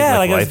great. Yeah,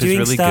 like I was life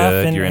doing is really stuff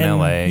good. You're in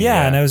LA.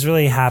 Yeah, and I was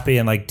really happy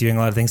and like doing a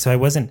lot of things. So I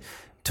wasn't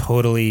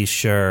totally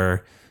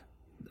sure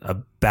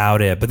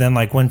about it. But then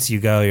like once you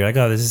go, you're like,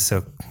 oh, this is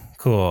so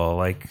cool.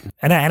 Like,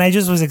 and I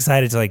just was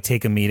excited to like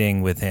take a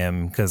meeting with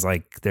him because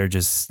like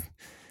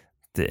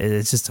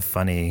it's just a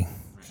funny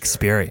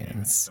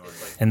experience.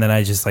 And then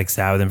I just like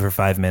sat with him for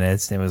 5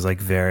 minutes and it was like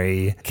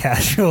very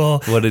casual.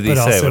 What did he but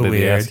say? Also what did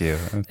weird. he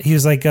ask you? He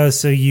was like, oh,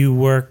 so you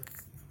work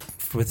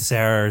with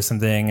Sarah or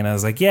something? And I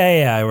was like,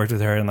 yeah, I worked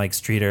with her and like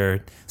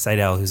Streeter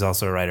Seidel, who's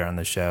also a writer on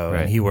the show.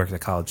 Right. And he worked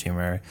at College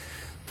Humor.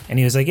 And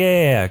he was like,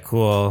 yeah,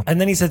 cool.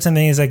 And then he said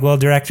something. He's like, well,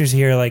 directors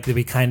here, like,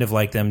 we kind of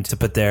like them to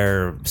put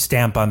their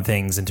stamp on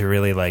things and to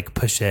really like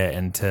push it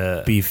and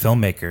to be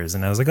filmmakers.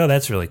 And I was like, oh,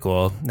 that's really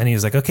cool. And he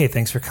was like, okay,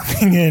 thanks for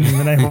coming in.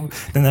 And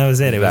then that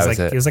was it. It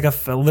was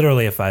like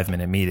literally a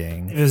 5-minute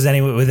meeting. If it was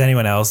with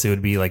anyone else, it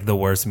would be like the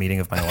worst meeting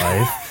of my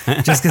life,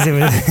 just because it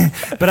was.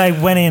 But I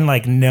went in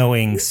like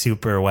knowing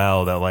super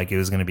well that like it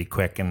was going to be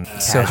quick and casual.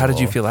 So how did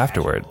you feel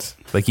afterwards?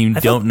 Like you I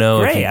don't felt know.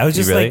 Great. I was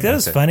just really? like, that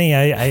was funny.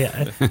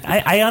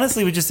 I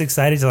honestly was just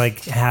excited to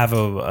like have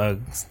a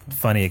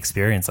funny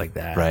experience like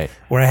that. Right.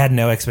 Where I had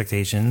no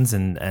expectations,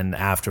 and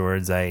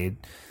afterwards I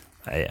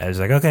was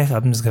like, okay,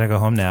 I'm just gonna go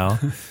home now.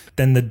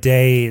 Then the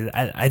day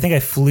I think I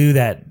flew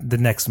that the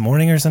next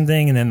morning or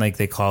something, and then like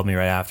they called me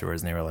right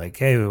afterwards and they were like,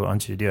 hey, we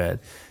want you to do it.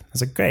 I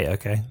was like, great,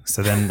 okay.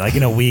 So then, like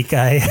in a week,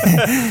 my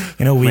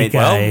life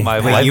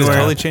is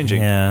totally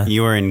changing. Yeah,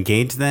 You were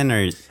engaged then,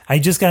 or I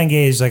just got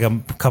engaged like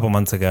a couple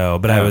months ago,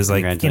 but I was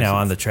like,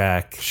 on the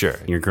track. Sure.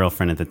 your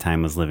girlfriend at the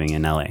time was living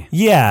in LA?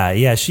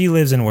 Yeah, she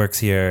lives and works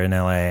here in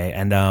LA,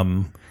 and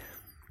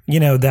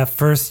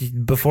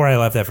before I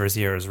left that first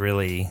year was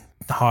really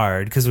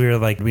hard because we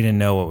didn't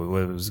know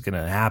what was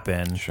gonna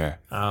happen. Sure.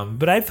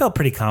 But I felt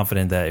pretty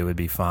confident that it would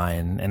be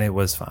fine, and it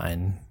was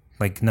fine.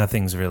 Like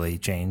nothing's really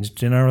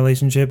changed in our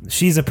relationship.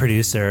 She's a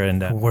producer,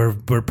 and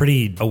we're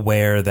pretty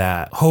aware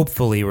that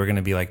hopefully we're going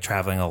to be like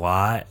traveling a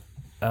lot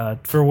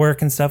for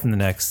work and stuff in the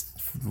next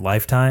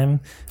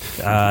lifetime.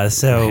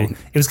 So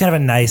it was kind of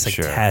a nice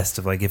test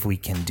of like if we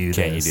can do this.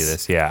 Can you do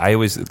this? Yeah, I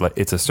always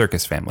it's a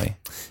circus family.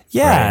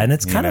 Yeah, right? and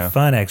it's kind of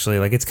fun actually.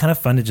 Like it's kind of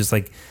fun to just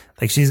like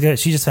she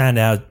just found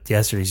out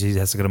yesterday she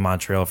has to go to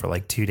Montreal for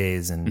like 2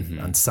 days and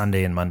on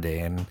Sunday and Monday,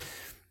 and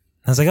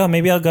I was like, oh,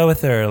 maybe I'll go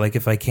with her. Like,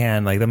 if I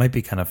can, like, that might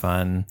be kind of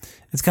fun.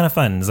 It's kind of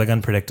fun. It's like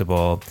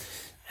unpredictable.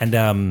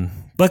 And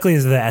luckily,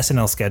 the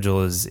SNL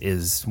schedule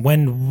is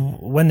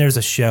when there's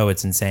a show,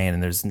 it's insane,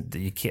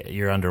 and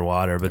you're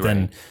underwater. But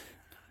then,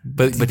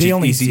 but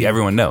you see,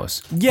 everyone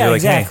knows. Yeah, like,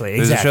 exactly. Hey,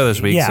 there's a show this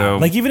week. Yeah, so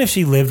like even if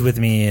she lived with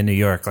me in New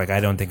York, like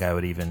I don't think I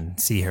would even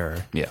see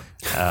her. Yeah,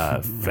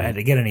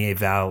 to get any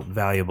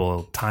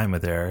valuable time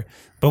with her.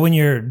 But when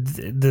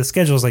the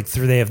schedule is like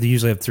they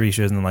usually have 3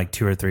 shows and then like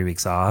 2 or 3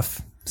 weeks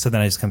off. So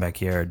then I just come back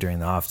here during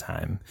the off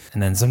time,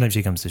 and then sometimes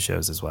she comes to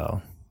shows as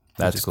well.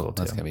 That's cool.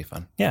 That's gonna be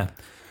fun. Yeah.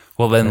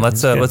 Well, then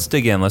let's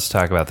dig in. Let's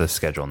talk about this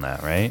schedule now,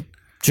 right?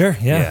 Sure.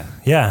 Yeah.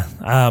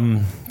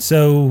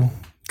 So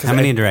how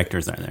many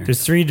directors are there?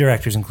 There's 3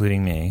 directors,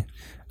 including me,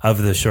 of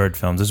the short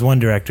films. There's 1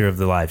 director of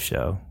the live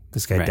show,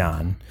 this guy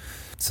Don.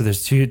 So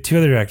there's two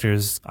other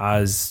directors,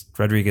 Oz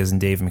Rodriguez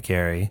and Dave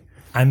McCary.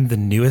 I'm the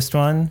newest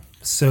one.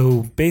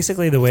 So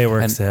basically, the way it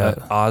works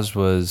out, Oz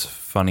was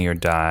Funny or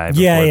Die.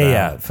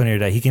 Yeah. Funny or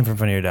Die. He came from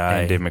Funny or Die.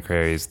 And Dave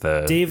McCrary's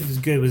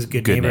was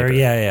Good Neighbor.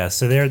 Yeah.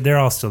 So they're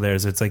all still there.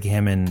 So it's like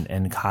him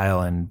and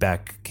Kyle and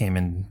Beck came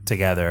in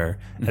together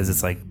as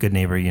this like Good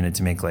Neighbor unit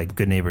to make like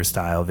Good Neighbor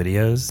style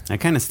videos. I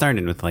kind of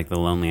started with like the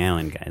Lonely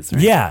Island guys,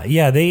 right?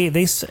 Yeah. They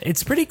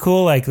it's pretty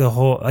cool. Like the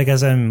whole, like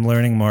as I'm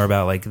learning more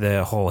about like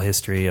the whole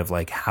history of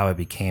like how it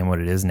became what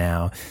it is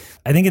now.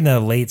 I think in the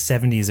late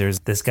 70s, there's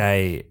this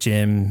guy,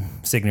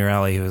 Jim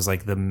Signorelli, who was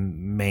like the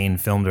main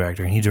film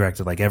director, and he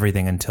directed like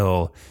everything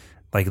until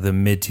like the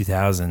mid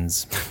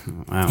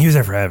 2000s. Wow. He was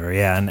there forever.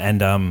 Yeah.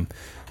 And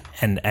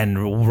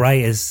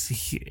right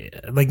as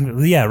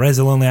right as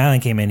The Lonely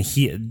Island came in,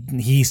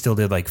 he still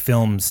did like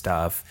film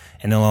stuff,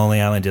 and The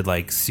Lonely Island did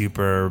like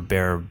super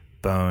bare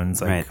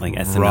bones, like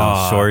SNL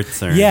raw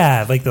shorts, or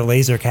like the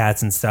Laser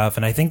Cats and stuff.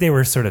 And I think they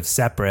were sort of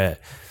separate,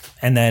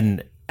 and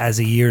then as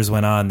the years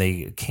went on,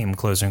 they came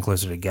closer and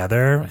closer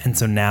together. And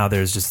so now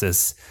there's just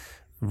this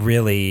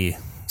really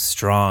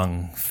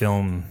strong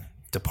film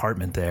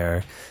department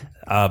there.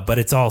 But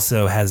it's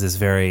also has this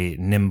very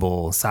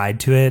nimble side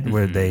to it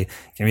where they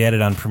can be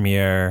edited on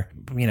Premiere.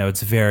 You know,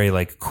 it's very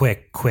like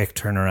quick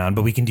turnaround,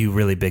 but we can do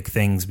really big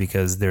things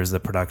because there's the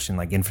production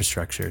like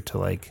infrastructure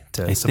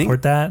to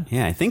support that.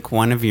 Yeah, I think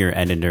one of your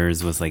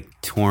editors was like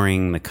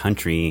touring the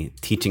country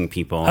teaching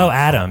people. Oh,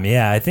 Adam.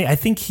 Yeah, I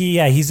think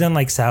he's done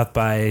like South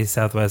by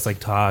Southwest like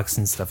talks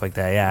and stuff like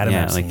that. Yeah, Adam.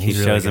 Yeah, Epstein, like he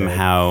shows them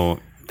how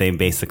they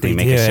basically They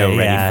make do a show it,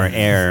 ready yeah. for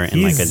air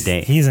in like a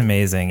day. He's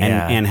amazing,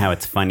 and how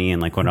it's funny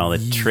and like what all the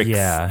tricks,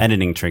 Yeah.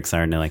 editing tricks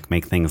are to like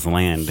make things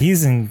land.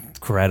 He's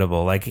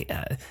incredible. Like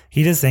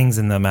he does things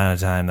in the amount of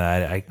time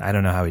that I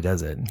don't know how he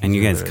does it. And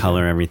you He's guys really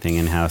color everything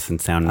in house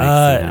and sound mix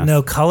in house.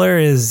 No, color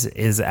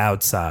is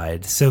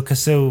outside. So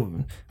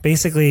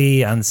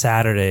basically on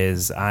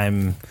Saturdays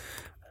I'm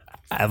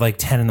at like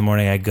 10 in the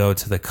morning. I go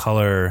to the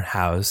color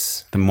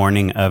house. The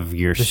morning of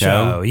your The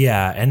show,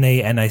 yeah,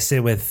 and I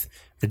sit with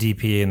the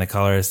DP and the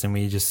colorist, and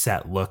we just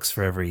set looks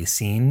for every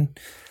scene.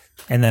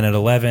 And then at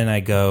 11, I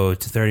go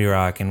to 30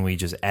 Rock, and we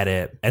just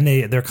edit. And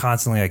they're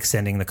constantly like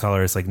sending the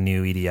colorists like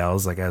new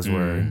EDLs, like as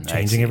we're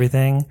changing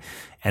everything,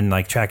 and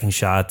like tracking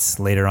shots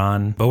later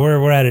on. But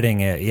we're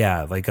editing it,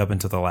 yeah, like up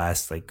until the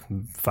last like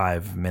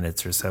 5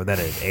 minutes or so that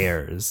it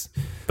airs.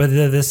 But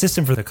the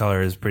system for the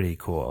color is pretty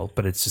cool,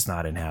 but it's just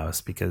not in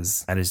house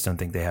because I just don't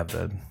think they have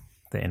the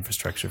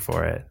infrastructure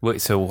for it. Wait,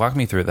 so walk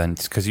me through it then,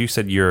 because you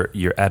said you're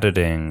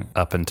editing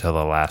up until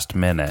the last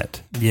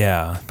minute.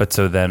 Yeah. But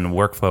so then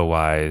workflow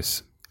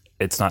wise,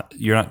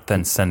 you're not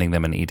then sending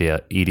them an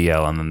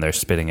EDL and then they're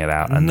spitting it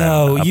out. And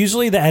no, then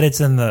usually the edits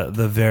in the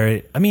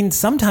very. I mean,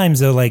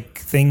 sometimes though, like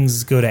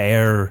things go to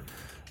air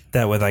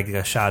that with like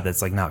a shot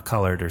that's like not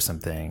colored or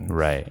something.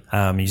 Right.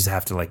 You just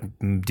have to like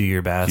do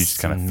your best. You just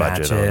kind of and fudge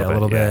match it a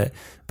little bit, bit.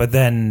 But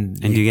then,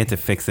 And do you get to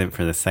fix it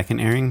for the second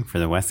airing, for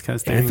the West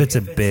Coast airing? if it's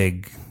a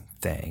big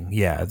thing,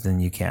 yeah, then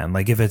you can.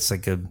 Like if it's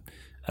like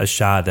a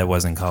shot that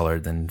wasn't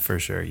colored, then for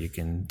sure you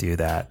can do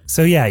that.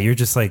 So yeah, you're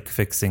just like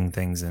fixing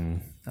things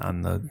on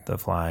the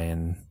fly.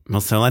 And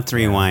Well, so let's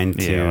rewind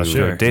to Yeah, let's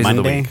do it. Days of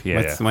the Monday. week.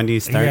 Yeah, When do you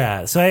start?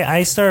 yeah, so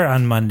I start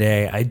on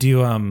Monday. I do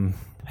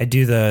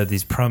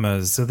these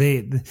promos.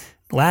 So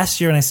last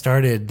year when I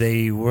started,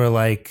 they were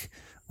like,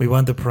 we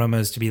want the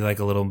promos to be like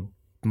a little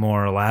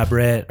more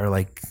elaborate or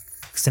like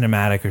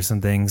cinematic or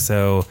something.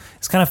 So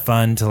it's kind of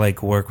fun to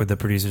like work with the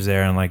producers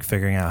there and like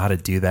figuring out how to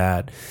do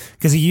that,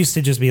 because it used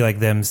to just be like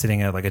them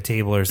sitting at like a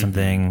table or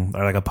something,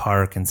 or like a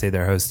park, and say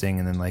they're hosting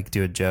and then like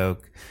do a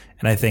joke.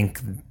 And I think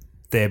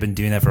they have been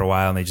doing that for a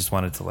while, and they just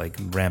wanted to like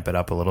ramp it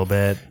up a little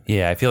bit.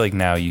 Yeah, I feel like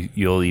now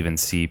you'll even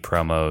see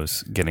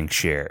promos getting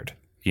shared.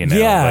 You know,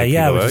 Yeah, like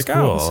yeah, people are which is like,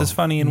 oh, cool. this is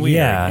funny and weird.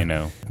 Yeah. You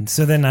know,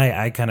 So then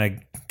I kind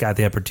of got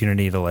the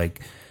opportunity to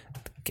like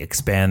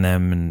expand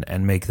them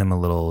and make them a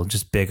little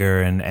just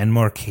bigger and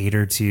more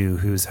cater to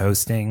who's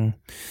hosting.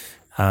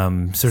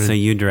 So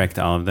you direct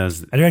all of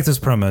those. I direct those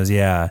promos,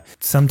 yeah.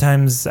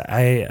 Sometimes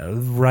I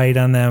write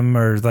on them,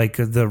 or like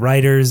the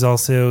writers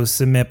also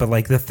submit. But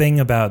like the thing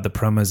about the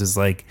promos is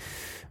like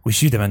we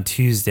shoot them on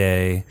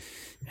Tuesday,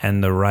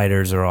 and the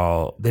writers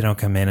they don't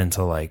come in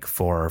until like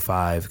 4 or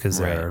 5 because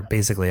they're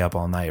basically up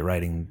all night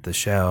writing the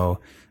show.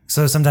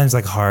 So sometimes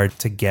like hard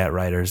to get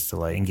writers to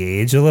like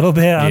engage a little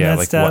bit on that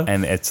like stuff.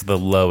 and it's the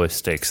lowest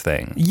stakes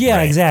thing. Yeah,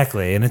 right?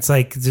 exactly. And it's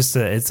like it's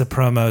a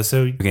promo.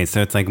 So Okay,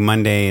 so it's like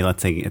Monday.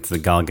 Let's say it's the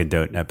Gal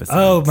Gadot episode.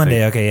 oh, So-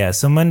 Monday. Okay, yeah.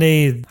 So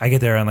Monday I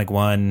get there on like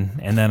 1,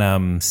 and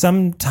then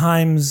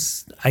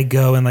sometimes I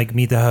go and like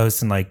meet the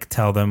host and like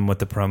tell them what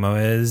the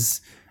promo is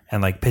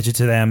and like pitch it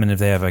to them, and if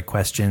they have like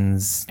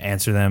questions,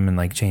 answer them and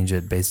like change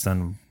it based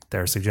on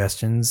their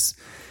suggestions.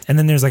 And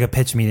then there's like a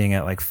pitch meeting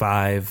at like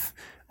 5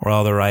 where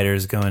all the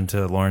writers go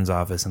into Lauren's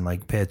office and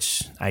like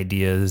pitch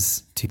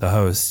ideas to the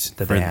host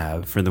that they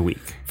have for the week,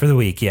 for the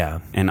week. Yeah.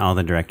 and all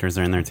the directors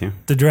are in there too.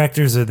 The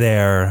directors are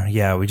there.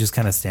 Yeah, we just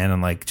kind of stand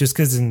on like, just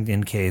because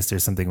in case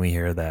there's something we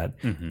hear that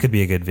could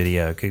be a good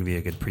video, could be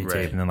a good pre-tape,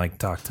 Right. and then like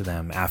talk to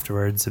them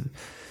afterwards.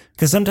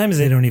 Because sometimes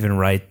they don't even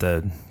write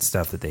the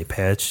stuff that they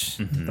pitch.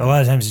 A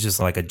lot of times it's just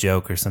like a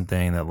joke or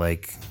something that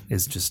like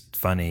is just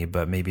funny,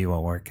 but maybe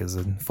won't work as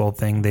a full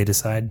thing, they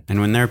decide.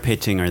 And when they're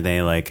pitching, are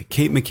they like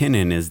Kate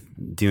McKinnon is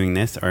doing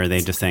this, or are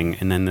they just saying,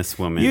 and then this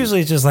woman? Usually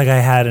it's just like I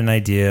had an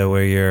idea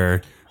where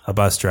you're a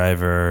bus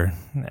driver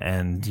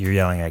and you're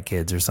yelling at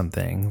kids or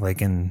something,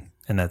 like and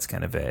that's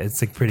kind of it.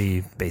 It's like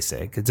pretty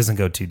basic. It doesn't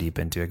go too deep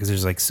into it because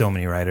there's like so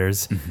many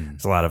writers.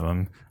 There's a lot of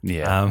them.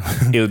 Yeah,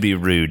 it would be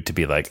rude to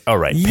be like, all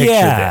right, picture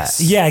Yeah, this.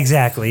 yeah,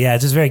 exactly. Yeah,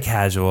 it's just very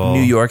casual.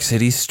 New York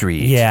City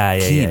street. Yeah,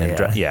 yeah, Keenan yeah,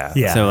 Dri- yeah.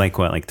 yeah. So like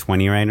what, like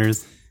 20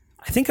 writers?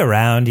 I think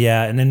around,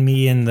 yeah. And then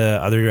me and the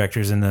other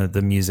directors and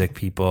the music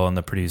people and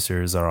the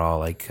producers are all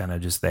like kind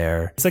of just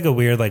there. It's like a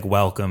weird like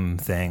welcome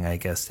thing, I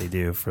guess they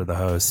do for the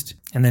host.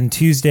 And then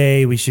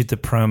Tuesday we shoot the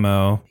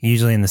promo,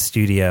 usually in the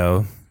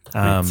studio.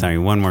 Wait, sorry,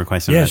 one more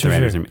question yeah, about sure, the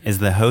writers. sure. Is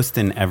the host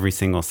in every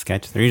single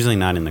sketch? They're usually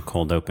not in the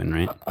cold open,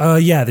 right?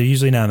 Yeah, they're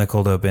usually not in the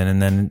cold open,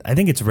 and then I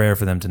think it's rare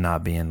for them to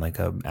not be in like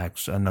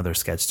another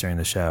sketch during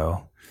the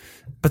show.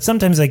 But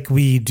sometimes like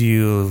we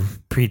do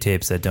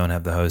pre-tapes that don't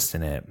have the host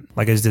in it.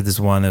 Like I just did this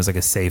one that was like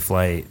a Safe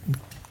Light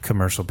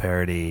commercial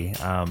parody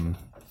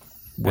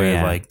where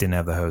yeah. like didn't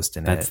have the host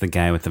in That's it. the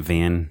guy with the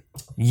van.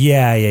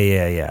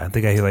 Yeah.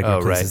 The guy who like Oh,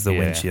 replaces right, the yeah.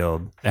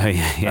 windshield Oh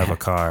yeah, yeah. of a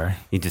car.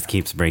 He just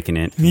keeps breaking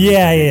it.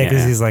 Yeah,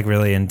 because he's like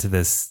really into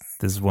this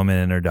this woman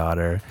and her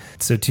daughter.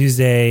 So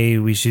Tuesday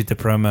we shoot the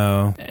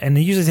promo, and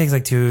it usually takes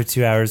like 2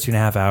 hours,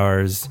 2.5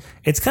 hours.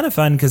 It's kind of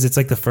fun because it's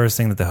like the first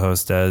thing that the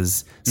host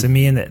does. So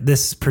me and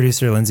this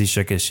producer, Lindsay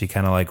Shookus, she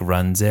kind of like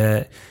runs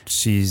it.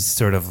 She's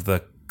sort of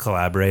the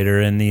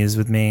collaborator in these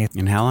with me.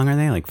 And how long are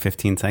they? Like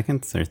 15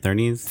 seconds or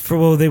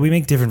 30s? We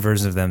make different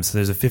versions of them. So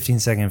there's a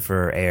 15-second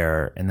for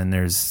air, and then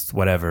there's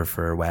whatever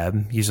for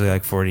web, usually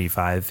like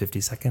 45,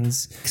 50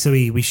 seconds. So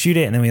we shoot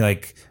it, and then we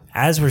like,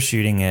 as we're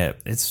shooting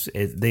it,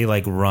 they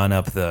like run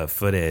up the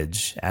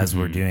footage as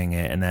we're doing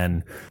it. And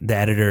then the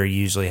editor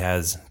usually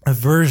has a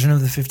version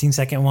of the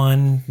 15-second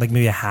one, like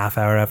maybe a half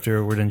hour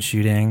after we're done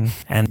shooting.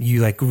 And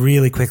you like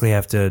really quickly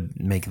have to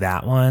make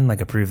that one, like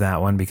approve that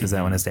one, because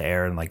that one has to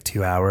air in like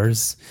 2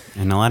 hours.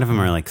 And a lot of them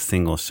are like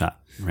single shot,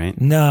 right?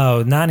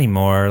 No, not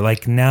anymore.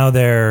 Like now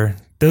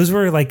those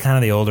were like kind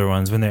of the older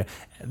ones when they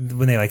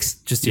like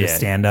just do a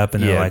stand up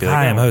and they're like,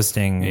 hi, I'm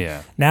hosting.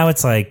 Yeah. Now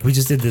it's like, we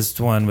just did this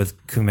one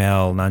with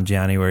Kumail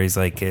Nanjiani where he's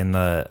like in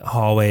the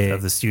hallway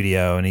of the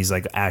studio and he's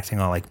like acting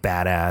all like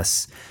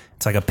badass.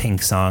 It's like a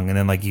Pink song. And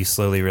then like you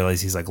slowly realize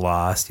he's like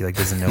lost. He like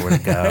doesn't know where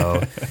to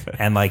go.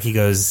 And like he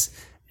goes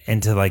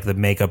into like the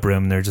makeup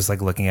room. They're just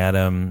like looking at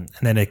him.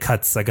 And then it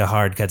cuts like a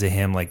hard cut to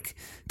him like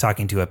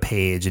talking to a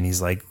page, and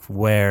he's like,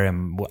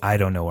 I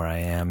don't know where I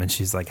am. And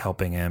she's like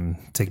helping him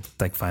to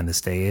like find the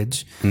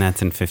stage. And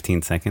that's in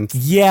 15 seconds?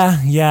 Yeah.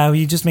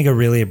 You just make a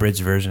really abridged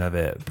version of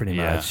it pretty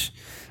much.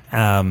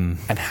 And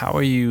how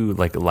are you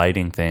like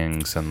lighting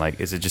things, and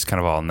like is it just kind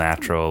of all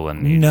natural?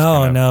 And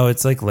no,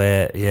 it's like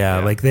lit.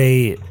 Yeah. Like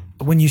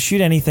when you shoot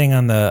anything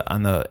on the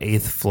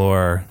 8th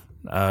floor,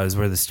 is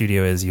where the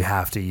studio is, you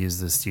have to use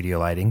the studio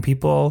lighting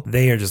people.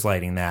 They are just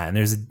lighting that. And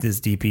there's this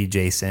DP,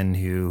 Jason,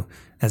 who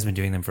has been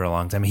doing them for a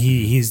long time.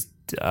 He's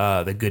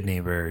the Good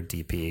Neighbor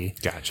DP.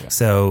 Gotcha.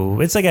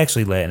 So it's like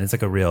actually lit, and it's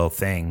like a real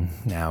thing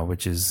now,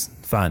 which is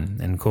fun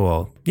and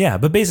cool. Yeah,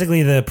 but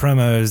basically the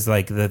promos,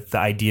 like the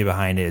idea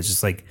behind it is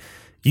just like,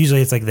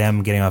 usually it's like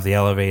them getting off the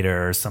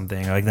elevator or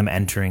something, or like them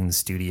entering the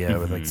studio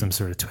with like some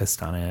sort of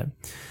twist on it.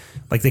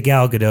 Like the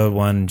Gal Gadot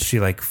one,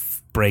 she like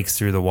breaks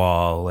through the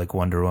wall like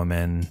Wonder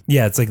Woman.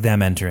 Yeah, it's like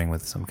them entering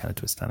with some kind of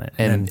twist on it.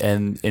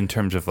 And in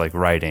terms of like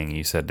writing,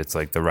 you said it's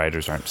like the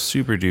writers aren't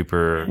super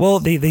duper. Well,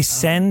 they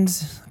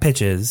send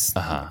pitches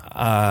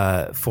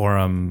for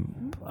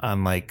them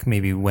on like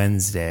maybe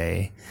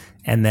Wednesday.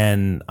 And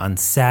then on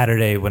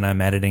Saturday when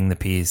I'm editing the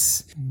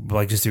piece,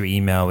 like just through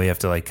email, we have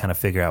to like kind of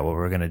figure out what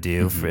we're going to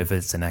do for if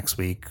it's the next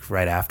week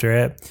right after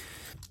it.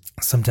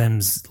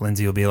 Sometimes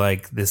Lindsay will be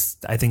like,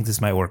 I think this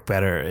might work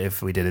better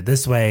if we did it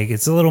this way.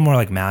 It's a little more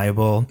like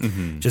malleable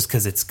just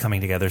because it's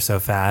coming together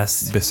so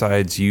fast.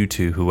 Besides you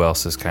two, who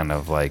else is kind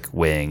of like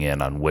weighing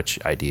in on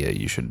which idea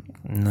you should?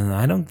 No,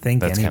 I don't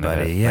think that's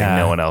anybody. Kind of yeah. Like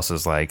no one else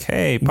is like,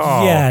 hey,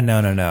 Paul. Yeah,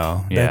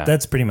 no. Yeah.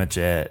 That's pretty much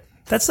it.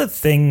 That's the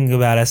thing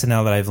about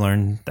SNL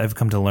that I've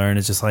come to learn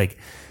is just like,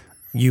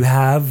 you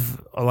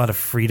have a lot of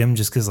freedom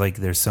just because like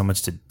there's so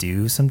much to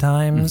do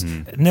sometimes.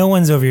 No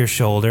one's over your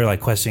shoulder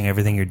like questioning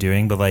everything you're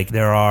doing, but like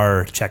there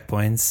are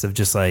checkpoints of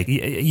just like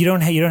you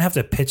don't have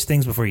to pitch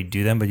things before you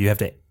do them, but you have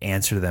to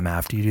answer them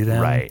after you do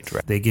them. Right.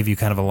 They give you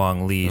kind of a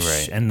long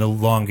leash, and the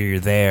longer you're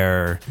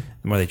there,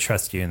 the more they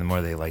trust you and the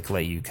more they like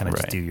let you kind of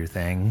just do your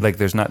thing. Like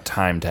there's not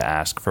time to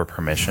ask for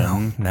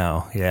permission.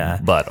 No, yeah.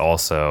 But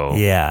also,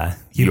 you're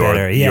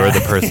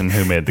the person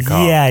who made the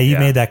call. Yeah, you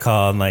made that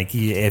call, and like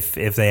if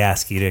they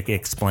ask you to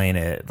explain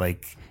it, like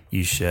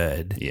you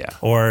should. Yeah.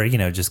 Or,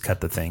 just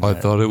cut the thing. I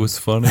thought it was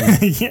funny.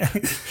 Yeah.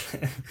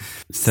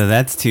 So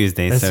that's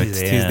Tuesday. It's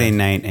Tuesday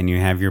night, and you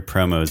have your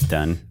promos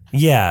done.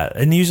 Yeah,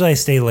 and usually I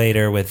stay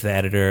later with the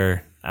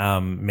editor,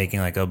 making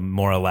like a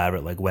more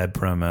elaborate like web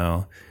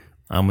promo,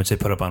 which I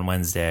put up on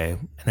Wednesday.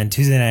 And then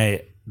Tuesday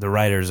night, the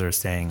writers are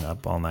staying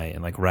up all night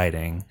and like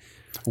writing.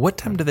 What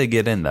time do they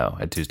get in though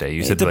at Tuesday?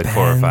 You said It like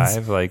 4 or depends.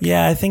 5. Like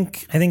yeah, I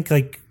think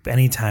like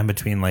any time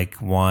between like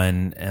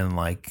 1 and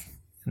like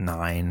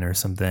 9 or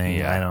something.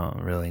 Yeah. I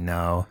don't really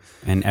know.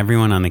 And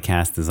everyone on the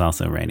cast is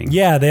also writing.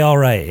 Yeah, they all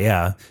write.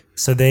 Yeah,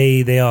 so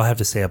they all have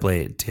to stay up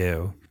late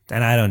too,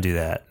 and I don't do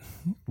that,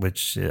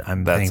 which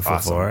I'm that's thankful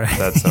awesome. for.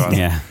 That's awesome.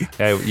 Yeah.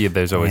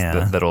 There's always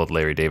Yeah. that old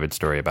Larry David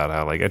story about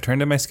how like I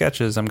turned in my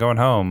sketches, I'm going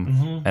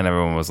home, and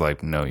everyone was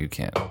like, "No, you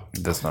can't.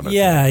 That's not."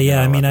 Yeah.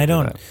 I mean, I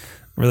don't that.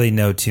 really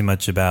know too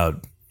much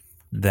about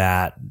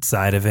that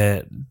side of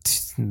it,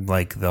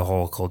 like the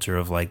whole culture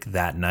of like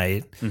that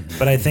night.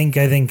 But I think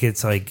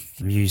it's like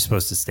you're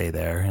supposed to stay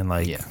there and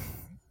like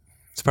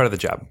it's part of the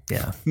job.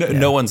 Yeah.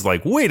 No one's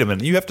like, wait a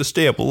minute, you have to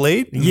stay up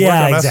late and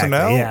Yeah, work on exactly.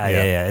 SNL?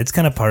 Yeah. It's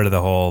kind of part of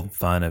the whole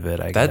fun of it,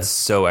 I That's guess.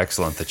 so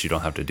excellent that you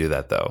don't have to do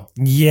that though.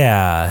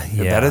 Yeah.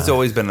 That has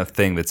always been a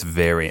thing that's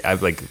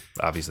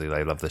obviously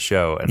I love the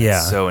show, and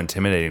it's so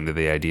intimidating to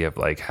the idea of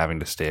like having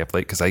to stay up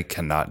late because I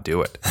cannot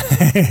do it.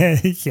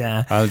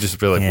 Yeah. I'll just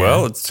be like,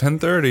 well, it's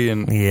 10:30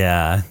 and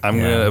I'm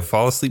going to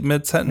fall asleep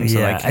mid-sentence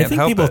and I can't think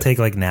help people it. take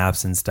like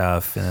naps and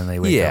stuff and then they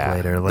wake up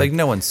later. Like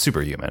no one's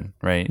superhuman,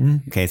 right?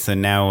 Okay, so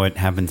now what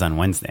happens happens on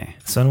Wednesday?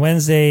 So on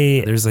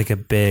Wednesday, there's like a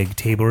big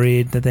table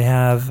read that they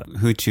have.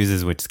 Who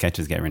chooses which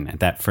sketches get written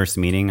at that first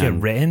meeting? Get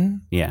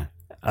written? Yeah.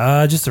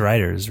 Just the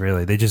writers,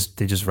 really. They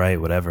just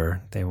write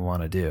whatever they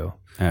want to do.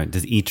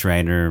 Does each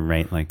writer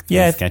write like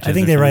sketches? I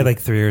think they write like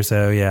 3 or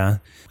so, yeah.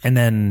 And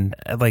then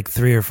at like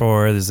 3 or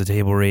 4, there's a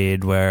table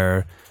read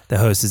where the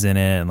host is in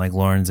it and like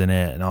Lauren's in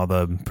it and all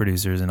the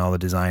producers and all the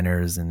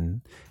designers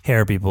and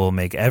hair people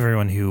make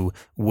everyone who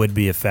would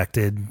be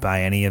affected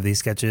by any of these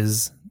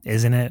sketches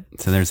is in it.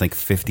 So there's like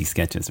 50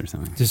 sketches or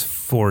something. Just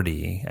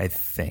 40, I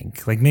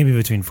think. Like maybe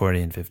between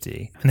 40 and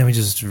 50. And then we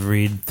just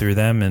read through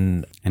them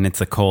and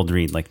it's a cold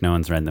read, like no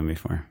one's read them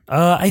before.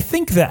 I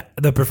think that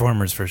the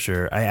performers for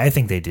sure. I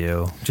think they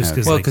do. Just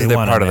because because they're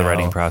part of the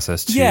writing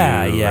process too.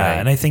 Yeah. Right?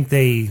 And I think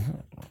the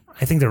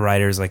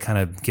writers like kind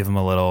of give them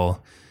a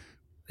little,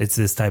 it's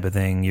this type of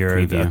thing. You're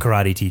a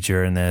karate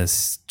teacher in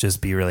this.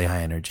 Just be really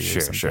high energy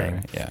or something.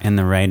 Sure. Yeah. And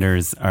the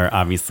writers are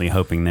obviously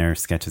hoping their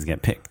sketches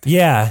get picked.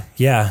 Yeah.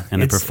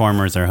 And the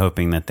performers are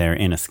hoping that they're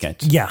in a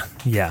sketch. Yeah.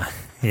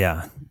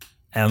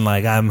 And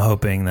like I'm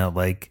hoping that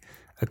like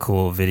a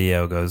cool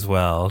video goes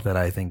well that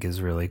I think is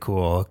really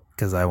cool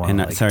because I want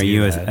to like so are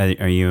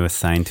you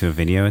assigned to a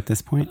video at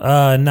this point?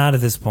 Not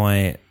at this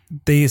point.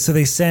 They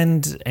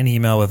send an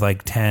email with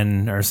like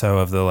 10 or so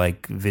of the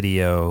like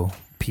video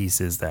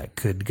pieces that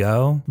could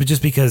go, but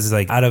just because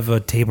like out of a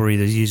table read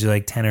there's usually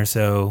like 10 or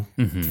so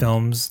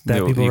films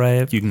that people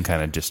write. You can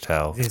kind of just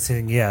tell.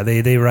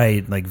 They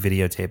write like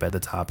videotape at the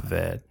top of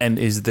it. And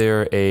is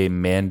there a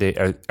mandate?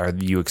 Are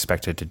you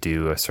expected to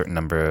do a certain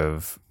number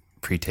of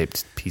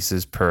pre-taped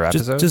pieces per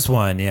episode? Just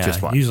one, yeah.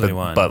 Just one. Usually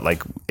one. But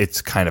like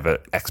it's kind of an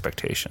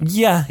expectation.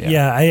 Yeah.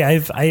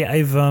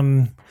 I've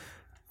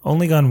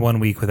only gone 1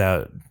 week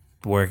without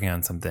working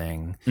on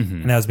something,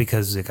 and that was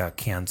because it got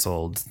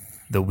canceled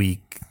the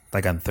week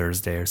like on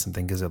Thursday or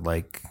something because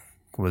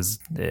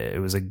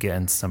it was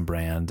against some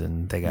brand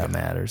and they got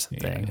mad or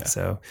something. Yeah.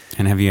 So,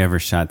 and have you ever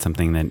shot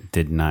something that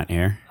did not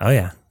air? Oh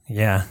yeah,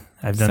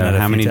 I've done that. So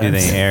how many times. do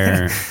they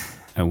air?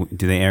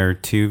 Do they air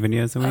 2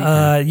 videos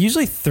a week?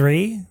 Usually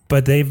 3,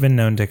 but they've been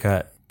known to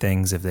cut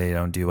things if they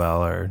don't do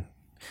well, or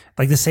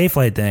like the Safe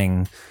Flight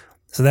thing.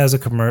 So that was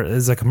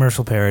a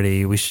commercial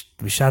parody. We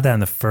shot that in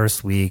the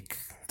first week,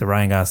 the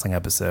Ryan Gosling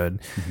episode,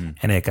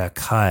 and it got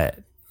cut.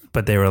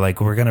 But they were like,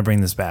 we're going to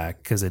bring this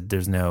back because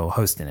there's no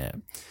host in it.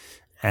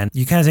 And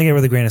you kind of take it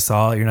with a grain of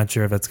salt. You're not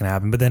sure if that's going to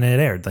happen. But then it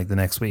aired like the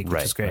next week,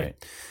 which is great.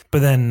 Right.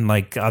 But then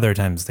like other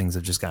times things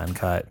have just gotten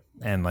cut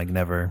and like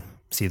never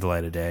see the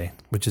light of day,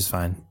 which is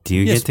fine. Do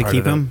you get to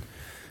keep them?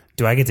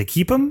 Do I get to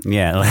keep them?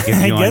 Yeah, like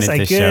if you wanted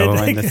to show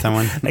it to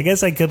someone. I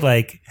guess I could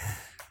like,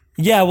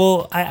 yeah,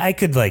 well, I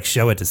could like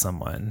show it to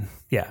someone.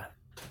 Yeah.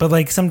 But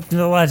like a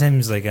lot of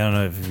times, like I don't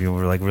know if you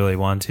like really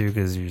want to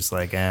because you're just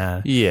like,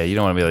 Yeah, you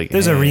don't want to be like.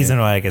 There's a reason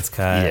why it gets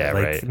cut. Yeah,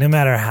 like, right. No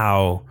matter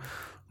how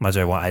much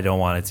I don't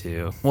want it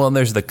to. Well, and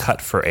there's the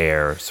cut for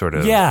air sort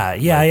of. Yeah.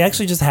 Like, I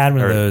actually just had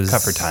one of those.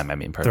 Cut for time.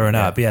 Thrown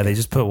up. Yeah, they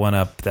just put one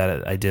up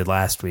that I did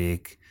last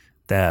week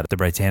that the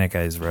Britannic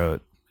guys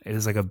wrote. It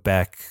was like a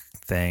Beck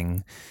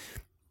thing,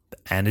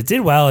 and it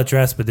did well at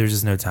dress, but there's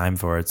just no time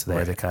for it, so they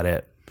had to cut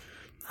it.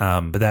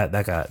 But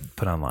that got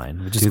put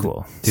online, which is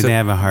cool. Do they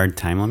have a hard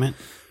time limit?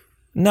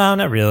 No,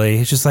 not really.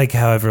 It's just like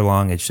however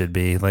long it should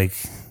be. Like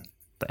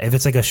if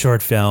it's like a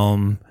short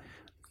film,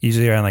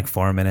 usually around like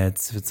 4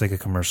 minutes. If it's like a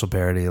commercial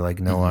parody, like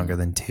no longer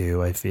than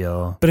 2, I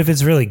feel. But if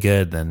it's really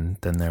good, then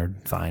they're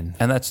fine.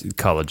 And that's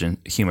college and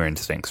humor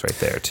instincts right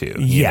there too.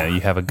 Yeah. You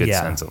have a good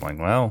sense of like,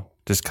 well,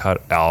 just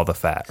cut all the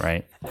fat,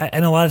 right?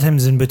 And a lot of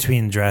times in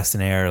between dress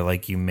and air,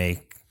 like you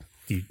make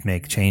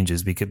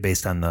changes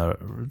based on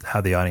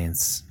how the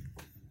audience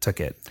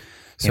took it.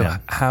 So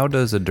how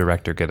does a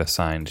director get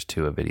assigned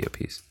to a video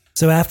piece?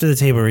 So after the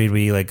table read,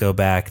 we like go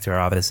back to our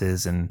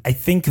offices, and I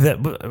think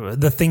that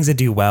the things that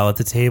do well at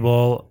the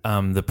table,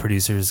 the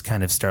producers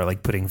kind of start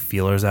like putting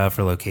feelers out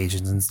for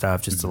locations and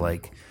stuff, just to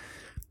like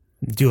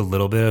do a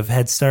little bit of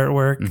head start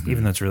work,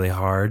 even though it's really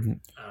hard.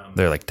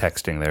 They're like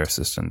texting their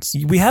assistants.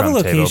 We have a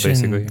location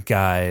table,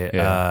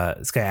 guy,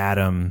 this guy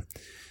Adam,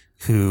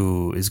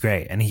 who is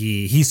great, and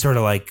he sort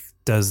of like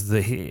does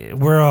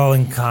we're all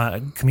in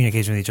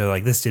communication with each other.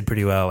 Like this did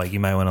pretty well. Like you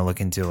might want to look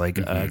into like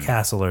a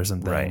castle or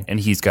something. Right. And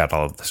he's got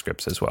all of the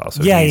scripts as well.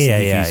 So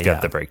he's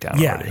got the breakdown.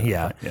 already.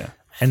 Yeah.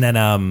 And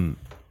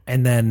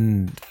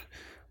then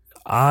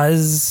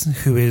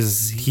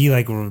Oz, he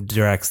like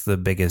directs the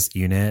biggest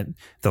unit,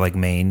 the like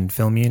main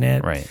film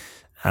unit. Right.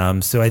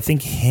 So I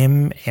think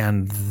him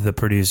and the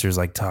producers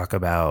like talk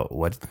about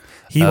what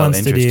he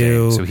wants to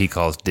do. So he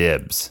calls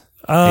dibs.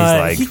 He's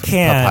like he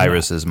can.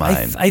 Papyrus's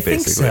mind. I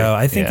think so.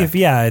 I think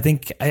I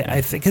think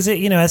because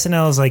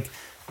SNL is like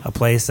a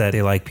place that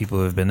they like people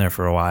who have been there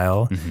for a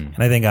while, and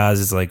I think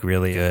Oz is like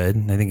really good.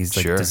 I think he's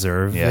like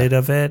deserved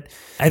of it.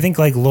 I think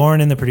like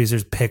Lauren and the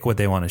producers pick what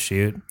they want to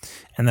shoot,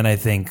 and then I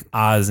think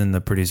Oz and the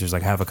producers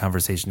like have a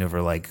conversation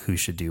over like who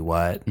should do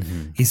what.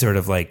 He sort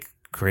of like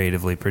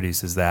creatively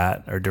produces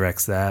that or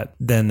directs that,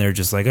 then they're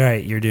just like, all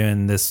right, you're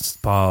doing this,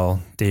 Paul,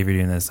 Dave, you're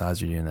doing this,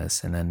 Oz, you're doing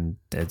this. And then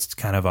it's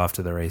kind of off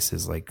to the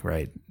races, like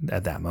right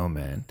at that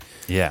moment.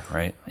 Yeah,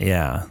 right.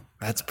 Yeah.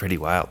 That's pretty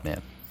wild,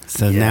 man.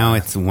 So now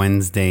it's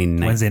Wednesday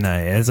night. Wednesday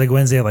night. It's like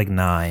Wednesday at like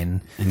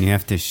 9. And you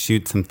have to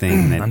shoot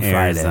something that on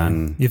airs Friday.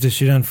 on... You have to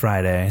shoot on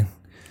Friday.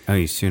 Oh,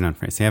 you shoot on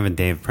Friday. So you have a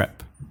day of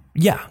prep.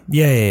 Yeah.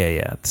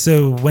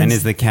 So And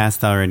is the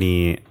cast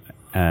already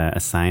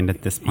assigned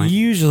at this point?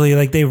 Usually,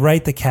 like, they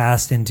write the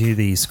cast into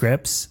the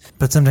scripts,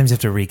 but sometimes you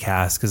have to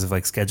recast because of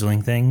like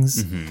scheduling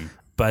things. Mm-hmm.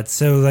 But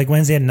so like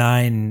Wednesday at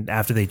 9,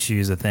 after they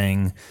choose a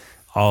thing,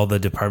 all the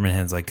department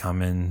heads like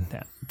come in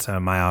to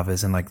my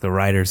office, and like the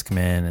writers come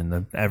in,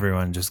 and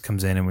everyone just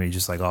comes in, and we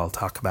just like all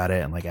talk about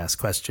it and like ask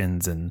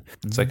questions, and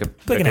it's like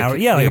an hour,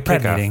 like a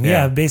prep meeting,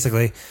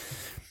 basically.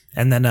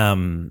 And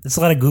then it's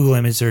a lot of Google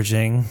image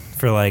searching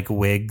for like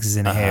wigs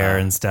and hair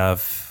and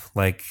stuff.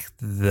 Like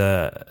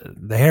the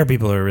hair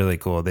people are really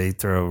cool. They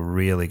throw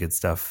really good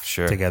stuff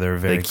together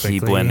very quickly. They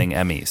keep winning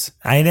Emmys.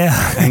 I know.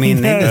 I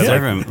mean, they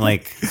deserve them.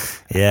 Like,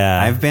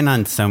 yeah, I've been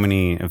on so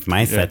many of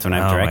my sets when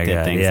I've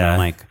directed things, and I'm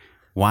like,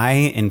 why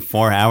in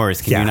 4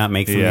 hours can you not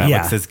make something that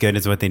looks as good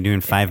as what they do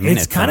in 5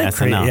 minutes? It's kind of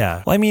crazy.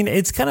 Yeah. Well, I mean,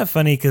 it's kind of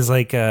funny because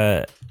like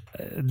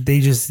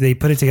they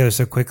put it together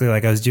so quickly.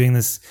 Like I was doing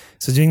this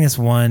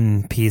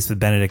one piece with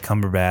Benedict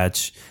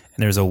Cumberbatch, and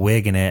there was a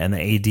wig in it, and the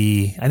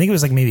AD, I think it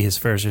was like maybe his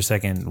first or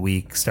second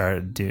week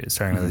starting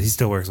with this. He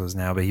still works with us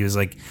now, but he's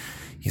like,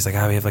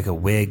 oh, we have like a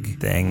wig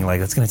thing. Like,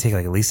 that's going to take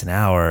like at least an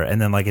hour.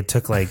 And then like it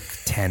took like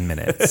 10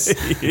 minutes.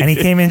 And he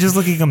came in just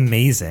looking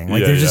amazing.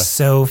 Like they're just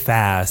so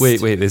fast.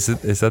 Wait, is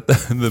that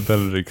the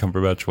Benedict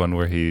Cumberbatch one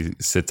where he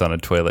sits on a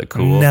toilet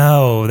cool?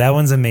 No, that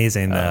one's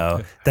amazing though.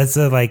 Okay. That's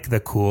like the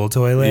cool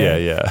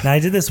toilet. Yeah. Now I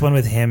did this one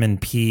with him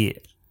and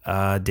Pete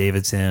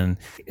Davidson.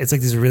 It's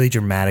like this really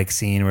dramatic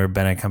scene where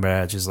Benedict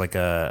Cumberbatch is like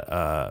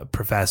a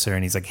professor,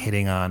 and he's like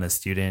hitting on a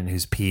student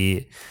who's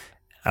Pete.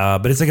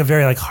 But it's like a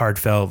very like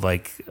heartfelt,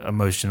 like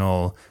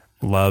emotional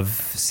love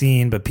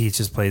scene. But Pete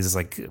just plays this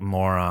like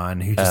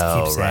moron who just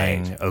keeps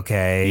saying,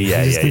 okay.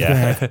 Yeah, keeps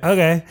going, like,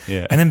 okay.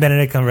 Yeah. And then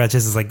Benedict Cumberbatch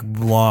has this like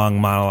long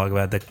monologue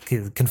about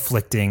the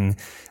conflicting,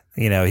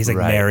 he's like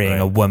marrying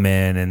a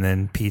woman, and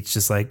then Pete's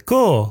just like,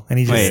 cool. And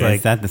he just like,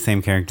 is that the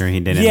same character he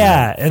did in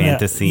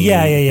Fantasy?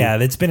 Yeah.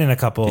 It's been in a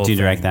couple. Did you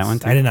direct that one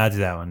too? I did not do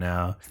that one,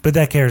 no. But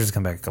that character's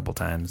come back a couple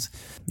times.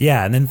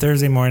 Yeah, and then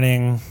Thursday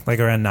morning, like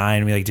around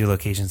 9, we like do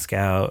location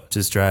scout,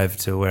 just drive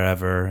to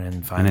wherever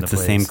and find. And it's the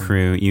same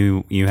crew.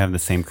 You have the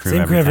same crew.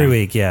 Every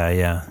week.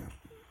 Yeah.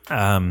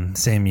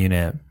 Same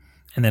unit,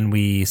 and then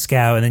we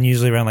scout, and then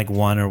usually around like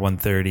 1 or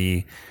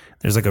 1:30,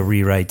 there's like a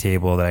rewrite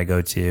table that I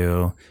go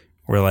to,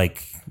 where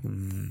like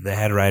the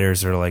head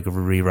writers are like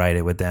rewrite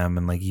it with them,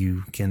 and like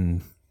you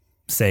can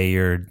say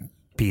your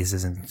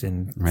pieces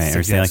and right,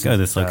 or say like, oh,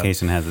 this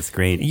location has this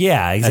great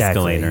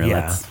escalator.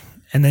 Yeah.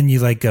 And then you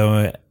like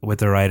go with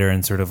the writer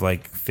and sort of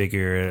like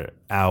figure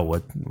out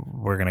what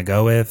we're going to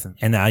go with.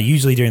 And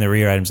usually during the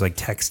rewrite, I'm just like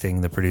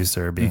texting the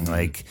producer being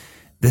like,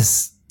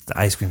 this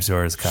ice cream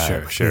store is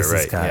cut. Sure, this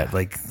right. is cut. Yeah.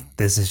 Like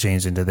this is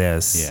changed into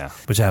this, yeah,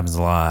 which happens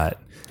a lot.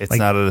 It's like,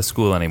 not at a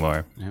school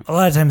anymore. A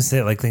lot of times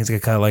like things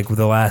get cut. Like with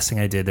the last thing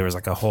I did, there was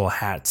like a whole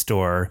hat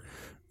store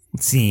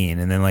scene,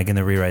 and then like in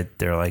the rewrite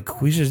they're like,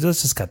 let's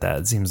just cut that,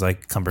 it seems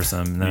like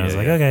cumbersome. And then I was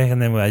like, okay.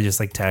 And then I just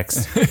like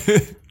text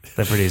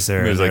the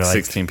producer. There's like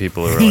 16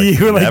 people who were like,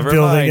 you were like never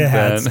building mind a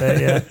hat then. set,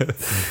 yeah.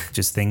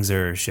 Just things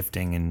are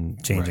shifting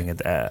and changing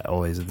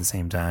always at the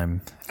same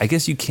time. I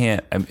guess you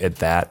can't, at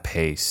that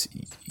pace,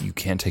 you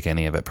can't take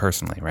any of it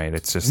personally, right?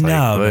 It's just like,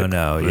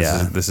 no,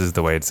 this is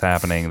the way it's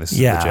happening. This is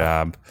the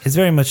job. It's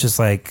very much just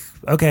like,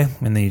 okay.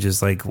 And then you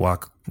just like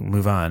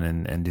move on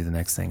and do the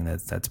next thing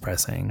that's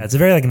pressing. It's a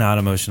very like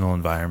non-emotional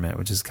environment,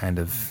 which is kind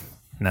of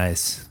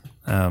nice.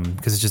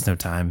 Because it's just no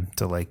time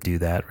to like do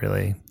that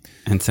really.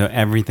 And so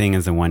everything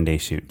is a one-day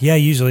shoot. Yeah,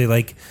 usually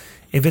like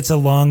if it's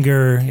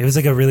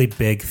like a really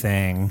big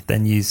thing,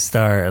 then you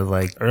start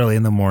like early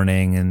in the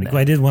morning. And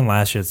I did one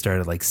last year that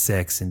started like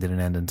 6 and didn't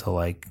end until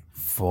like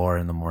 4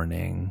 in the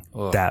morning.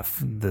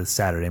 The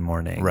Saturday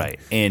morning, right?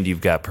 And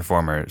you've got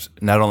performers.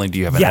 Not only do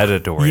you have an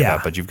editor to worry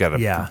about, but you've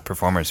got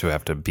performers who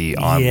have to be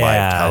on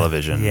live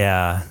television.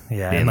 Yeah,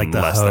 in and like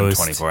the less host,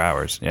 than 24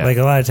 hours. Yeah. Like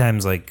a lot of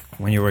times, like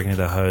when you're working with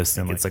the host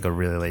and it's like a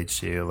really late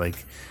shoot, like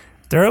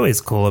they're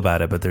always cool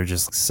about it, but they're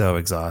just so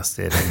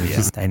exhausted.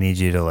 And I need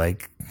you to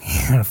like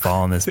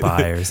fall in this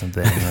pie or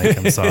something. Like,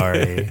 I'm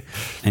sorry.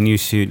 And you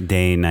shoot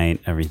day, night,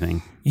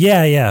 everything.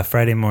 Yeah.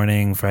 Friday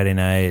morning, Friday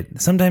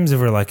night. Sometimes if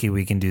we're lucky,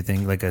 we can do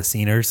things like a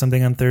scene or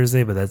something on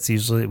Thursday, but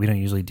we don't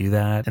usually do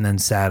that. And then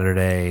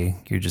Saturday,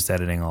 you're just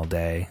editing all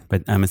day.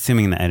 But I'm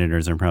assuming the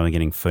editors are probably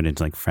getting footage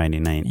like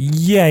Friday night.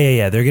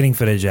 Yeah. They're getting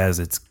footage as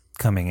it's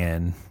coming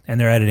in, and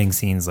they're editing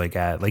scenes like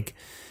at like,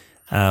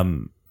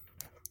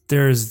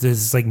 there's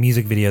this like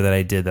music video that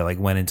I did that like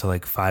went into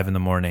like 5 in the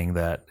morning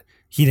that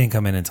he didn't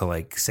come in until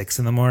like 6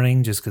 in the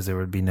morning just because there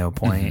would be no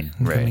point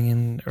in coming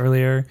in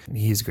earlier.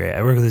 He's great.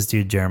 I work with this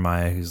dude,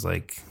 Jeremiah, who's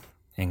like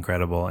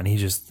incredible. And he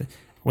just,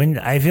 when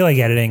I feel like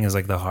editing is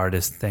like the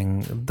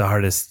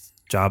hardest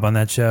job on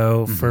that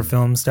show for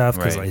film stuff,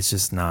 because Right. it's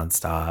just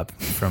nonstop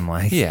from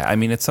like Yeah, I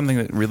mean, it's something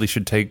that really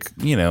should take,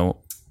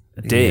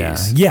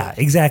 days. Yeah,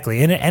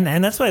 exactly.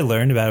 And that's what I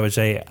learned about it, which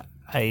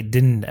I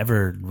didn't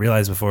ever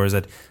realize before, is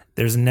that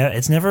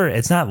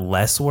it's not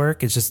less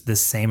work. It's just the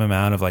same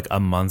amount of like a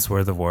month's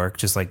worth of work,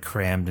 just like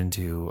crammed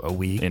into a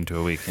week.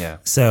 Yeah.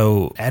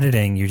 So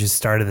editing, you just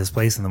start at this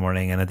place in the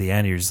morning, and at the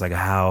end, you're just like,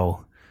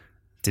 how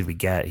did we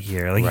get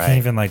here? Like you Right. can't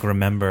even like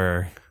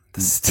remember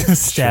the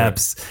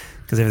steps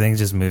because everything's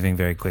just moving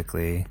very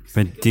quickly.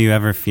 But do you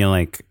ever feel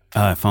like,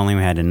 if only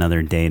we had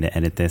another day to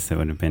edit this, it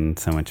would have been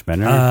so much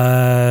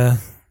better?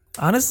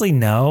 Honestly,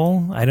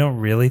 no, I don't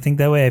really think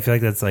that way. I feel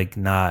like that's like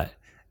not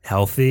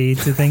healthy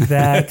to think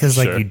that, because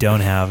like you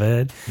don't have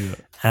it.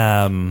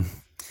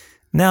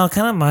 Now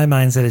kind of my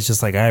mindset is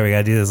just like, all right, we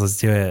gotta do this. Let's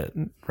do it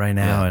right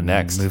now and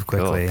next. move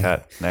quickly. Cool.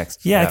 Cut.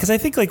 Next. Yeah, because I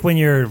think like when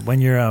you're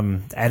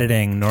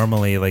editing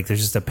normally, like there's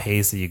just a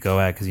pace that you go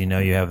at because you know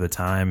you have the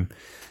time.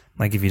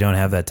 Like if you don't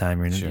have that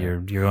time, you're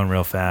going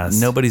real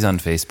fast. Nobody's on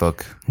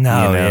Facebook.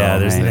 No, yeah,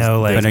 there's no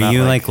like. But are not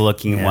you like-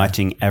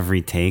 watching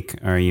every take,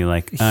 or are you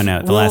like, oh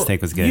no, the last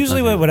take was good?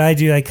 Usually, Okay. what I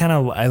do,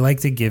 I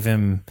like to give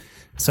him.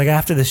 So like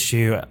after the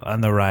shoot on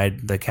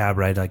the cab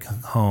ride like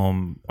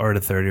home or to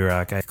 30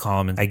 Rock, I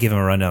call him and I give him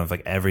a rundown of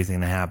like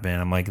everything that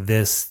happened. I'm like,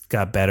 this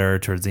got better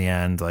towards the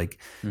end. Like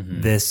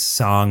this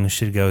song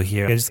should go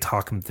here. I just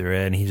talk him through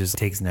it, and he just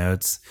takes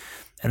notes.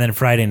 And then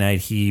Friday night,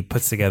 he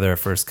puts together a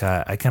first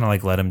cut. I kind of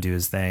like let him do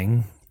his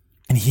thing,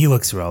 and he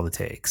looks through all the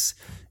takes,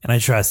 and I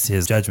trust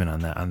his judgment on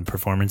that, on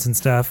performance and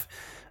stuff.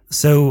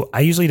 So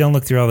I usually don't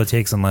look through all the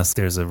takes unless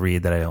there's a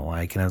read that I don't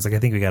like. And I was like, I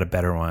think we got a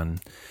better one.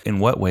 In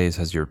what ways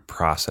has your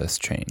process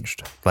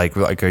changed? Like,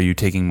 are you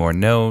taking more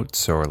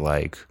notes, or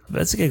like?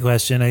 That's a good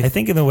question. I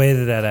think in the way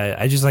that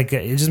I just like,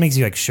 it just makes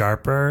you like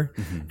sharper.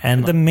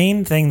 And the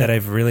main thing that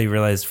I've really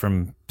realized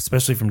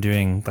especially from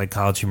doing like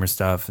College Humor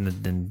stuff and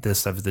this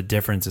stuff, the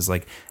difference is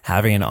like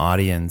having an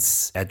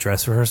audience at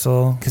dress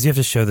rehearsal, because you have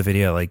to show the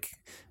video like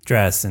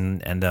dress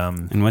and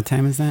And what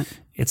time is that?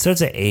 it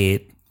starts at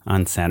 8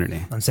 On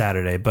Saturday. on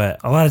Saturday, but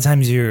a lot of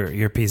times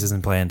your piece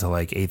doesn't play until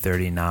like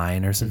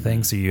 8:39 or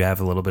something, so you have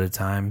a little bit of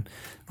time,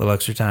 a little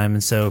extra time,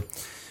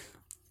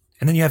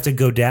 and then you have to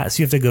go down.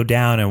 So you have to go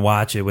down and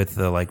watch it with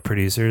the like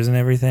producers and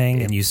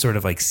everything, and you sort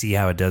of like see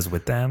how it does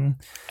with them.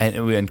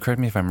 And correct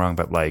me if I'm wrong,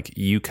 but like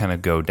you kind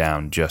of go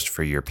down just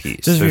for your piece.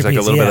 Just for There's your like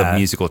piece, a little bit yeah. of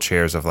musical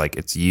chairs of like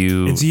it's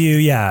you,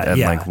 Yeah, and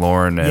yeah, like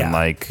Lauren and Yeah.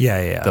 like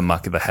Yeah.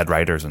 the head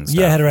writers and stuff.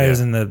 Yeah, head writers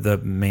and the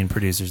main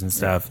producers and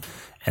stuff.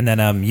 And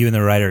then you and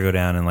the writer go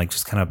down and like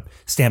just kind of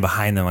stand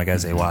behind them like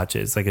as they watch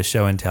it. It's like a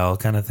show and tell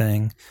kind of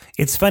thing.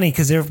 It's funny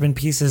because there have been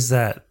pieces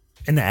that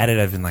in the edit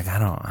I've been like, I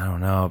don't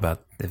know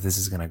about if this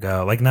is gonna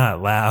go. Like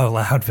not loud,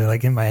 but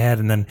like in my head.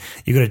 And then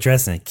you go to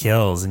dress and it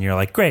kills, and you're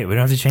like, great, we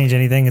don't have to change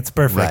anything. It's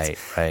perfect.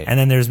 Right. And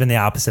then there's been the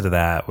opposite of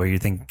that, where you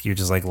think you're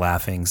just like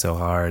laughing so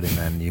hard, and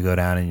then you go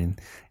down and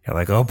you're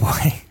like, oh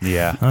boy,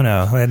 Yeah. oh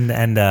no,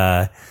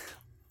 and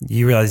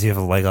you realize you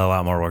have like a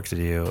lot more work to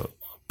do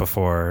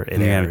before it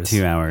You airs. have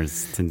 2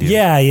 hours to do it.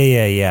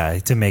 Yeah.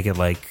 To make it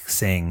like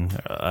sing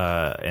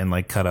and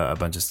like cut a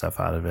bunch of stuff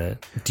out of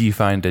it. Do you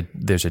find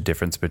there's a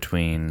difference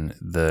between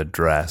the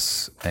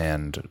dress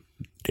and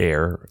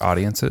air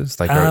audiences?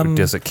 Like, or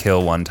does it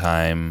kill one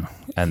time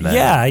and then?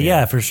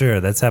 Yeah, for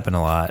sure. That's happened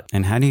a lot.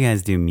 And how do you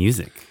guys do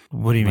music?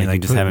 What do you mean? Like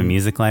you just have a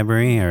music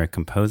library or a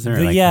composer? Or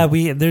like, Yeah,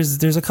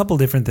 there's a couple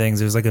different things.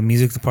 There's like a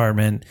music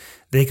department.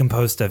 They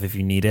compose stuff if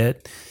you need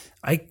it.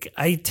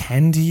 I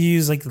tend to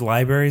use like the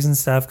libraries and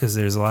stuff because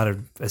there's a lot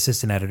of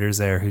assistant editors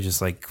there who just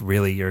like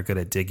really are good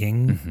at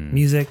digging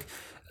music,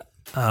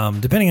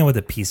 depending on what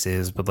the piece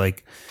is. But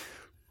like,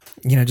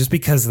 you know, just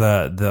because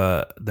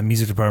the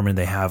music department,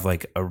 they have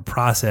like a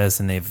process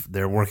and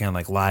they're working on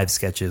like live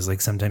sketches.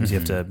 Like sometimes you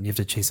have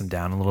to chase them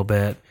down a little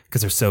bit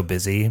because they're so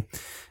busy.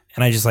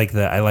 And I just like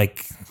I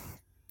like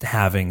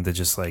having the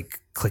just like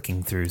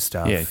clicking through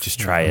stuff. Yeah, just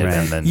try it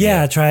and then.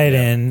 Yeah, try it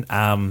in.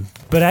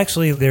 But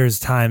actually, there's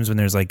times when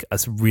there's like a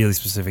really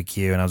specific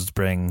cue, and I'll just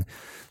bring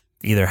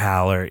either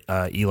Hal or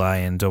Eli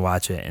in to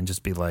watch it and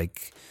just be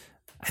like,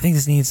 I think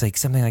this needs like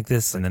something like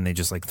this. And then they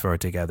just like throw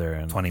it together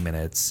in 20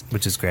 minutes,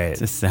 which is great. It's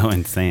just so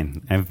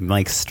insane. I'm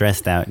like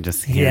stressed out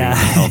just hearing the Yeah.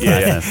 whole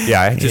process.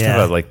 Yeah, I just Yeah.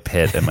 have a like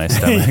pit in my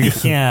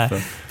stomach. Yeah.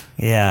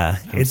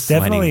 It's sweating.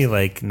 definitely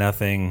like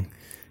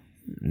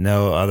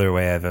no other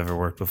way I've ever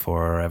worked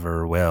before or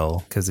ever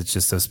will, because it's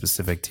just so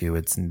specific to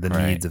the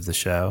Right. needs of the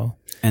show.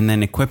 And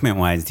then equipment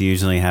wise, do you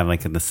usually have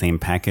like the same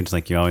package?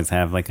 Like you always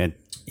have like a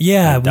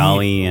Yeah,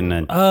 dolly and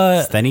a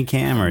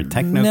Steadicam or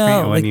Techno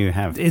Crate? Or what do you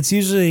have? It's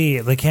usually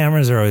the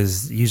cameras are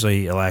always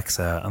usually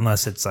Alexa,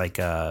 unless it's like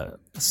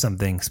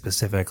something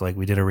specific. Like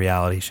we did a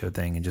reality show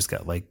thing and just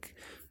got like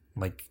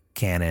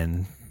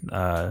Canon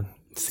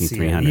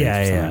C300 or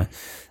Yeah. something.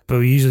 But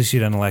we usually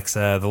shoot on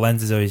Alexa. The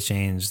lenses always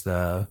change.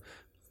 The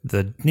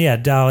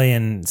dolly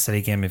and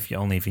Steadicam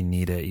if you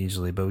need it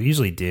usually, but we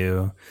usually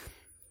do.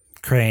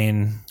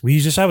 crane. We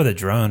just shot with a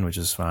drone, which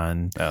is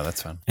fun. Oh,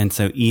 that's fun. And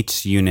so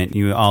each unit,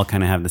 you all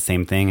kind of have the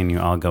same thing, and you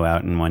all go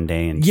out in one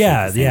day and shoot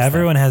Yeah, the same yeah. stuff.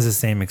 Everyone has the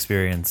same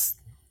experience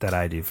that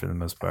I do for the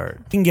most part.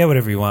 You can get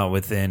whatever you want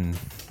within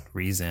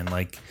reason.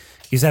 Like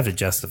you just have to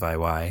justify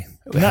why.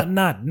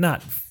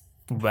 Not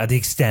at the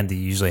extent that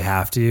you usually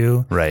have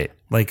to. Right.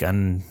 Like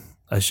on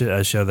a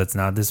show that's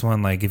not this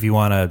one. Like if you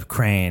want a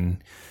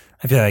crane,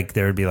 I feel like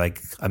there would be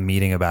like a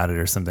meeting about it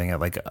or something at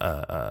like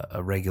a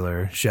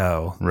regular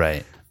show.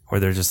 Right. Where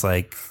they're just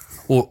like,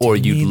 Or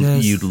Do you need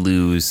this? you'd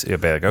lose.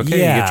 You'd be like, okay,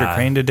 you Yeah, get your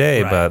crane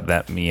today, right. but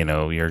that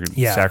you're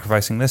Yeah.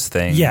 sacrificing this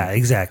thing. yeah,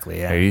 exactly.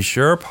 Yeah. Are you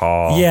sure,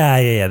 Paul?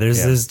 Yeah.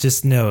 There's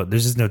just no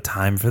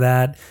time for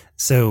that.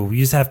 So you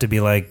just have to be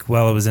like,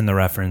 well, it was in the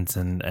reference,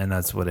 and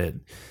that's what it.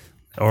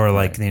 Or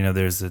like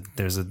there's a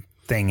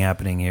thing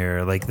happening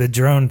here. Like the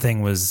drone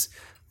thing was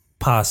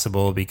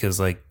possible because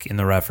like in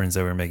the reference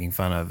that we're making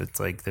fun of, it's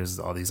like there's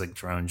all these like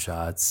drone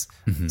shots.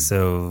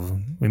 So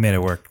we made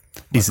it work.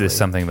 Is this luckily.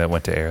 something that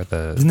went to air?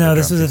 No, this drum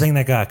was a piece? thing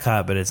that got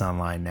cut, but it's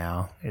online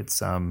now. It's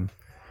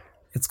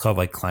called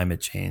like climate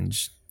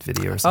change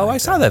video or something. I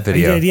like saw that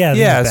video. You did? Yeah,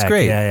 Yeah, it's it's back.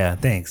 great. Yeah,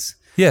 thanks.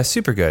 Yeah,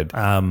 super good.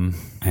 I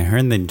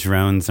heard the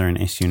drones are an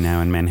issue now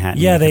in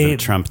Manhattan Yeah, because of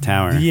Trump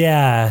Tower.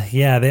 Yeah.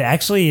 They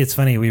actually, it's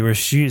funny. We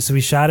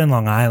shot in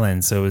Long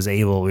Island, so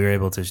we were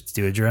able to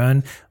do a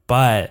drone.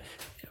 But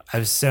I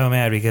was so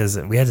mad because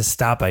we had to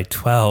stop by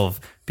 12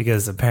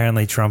 because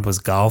apparently Trump was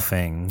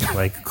golfing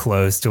like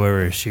close to where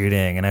we were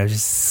shooting, and I was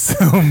just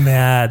so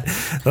mad.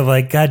 But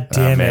like, God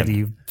damn it, man.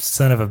 you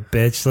son of a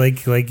bitch!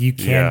 Like you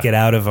can't Yeah. get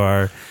out of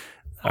our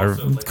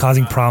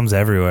causing problems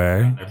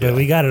everywhere. But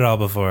we got it all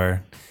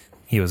before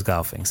he was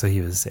golfing, so he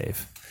was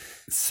safe.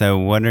 So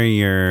what are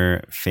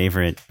your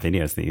favorite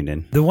videos that you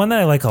did? The one that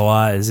I like a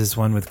lot is this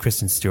one with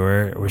Kristen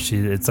Stewart, where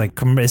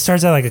it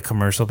starts out like a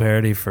commercial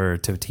parody for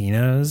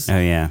Totino's, Oh,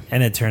 yeah.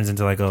 and it turns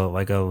into like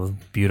a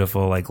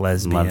beautiful like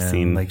lesbian Love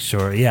scene. like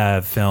short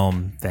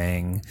film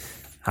thing.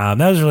 That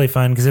was really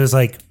fun because it was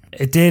like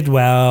it did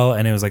well,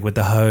 and it was like with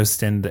the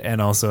host,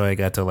 and also I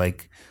got to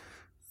like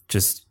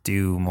just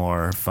do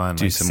more fun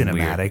Do like some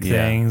cinematic weird-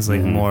 yeah. things,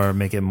 like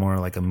make it more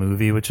like a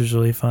movie, which was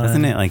really fun.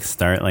 Doesn't it like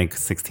start like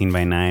 16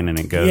 by 9 and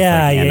it goes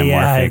Yeah, like yeah,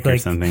 anamorphic or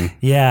like- something?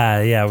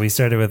 Yeah. We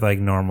started with like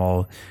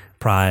normal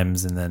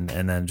primes, and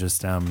then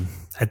just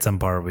at some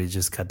part we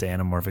just cut to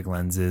anamorphic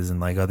lenses and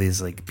like all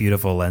these like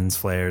beautiful lens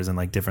flares and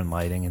like different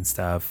lighting and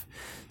stuff.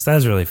 So that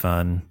was really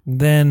fun.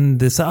 Then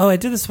I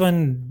did this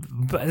one.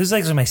 This was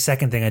actually my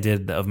second thing I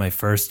did of my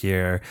first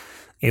year.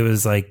 It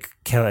was like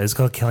it was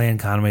called Kellyanne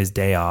Conway's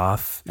Day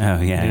Off. Oh,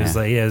 yeah.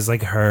 It was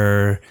like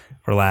her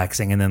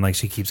relaxing, and then like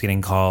she keeps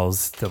getting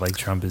calls that like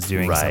Trump is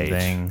doing Right.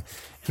 something, and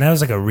that was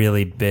like a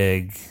really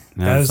big.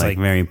 That was like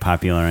very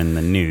popular in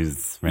the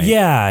news, right?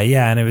 Yeah,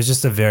 and it was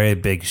just a very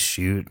big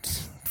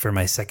shoot for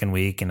my second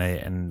week, and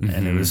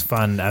it was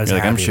fun. I was You're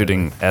like, I'm happy that-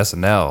 shooting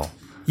SNL.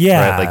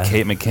 Yeah, Right? Like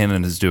Kate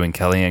McKinnon is doing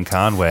Kellyanne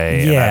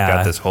Conway, and Yeah. I've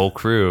got this whole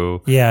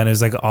crew. Yeah, and it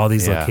was like all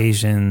these Yeah.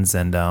 locations,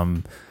 and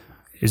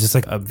it was just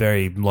like a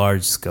very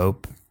large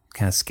scope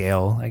kind of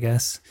scale, I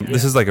guess.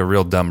 This is like a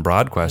real dumb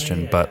broad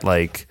question, but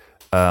like,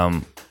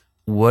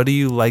 what do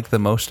you like the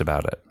most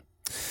about it?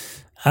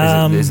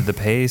 Is it the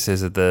pace?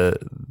 Is it the,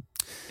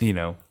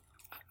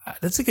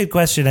 That's a good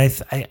question.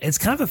 It's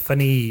kind of a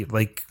funny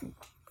like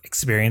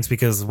experience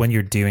because when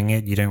you're doing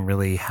it, you don't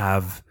really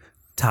have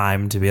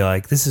time to be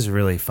like, this is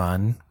really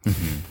fun,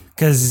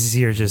 because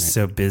you're just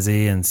so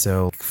busy and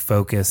so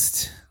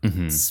focused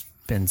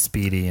and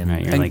speedy and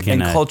Right, you're and, like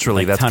in and a,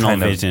 culturally, like, that's tunnel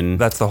kind vision. of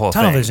that's the whole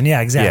tunnel thing. vision.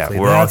 Yeah, exactly.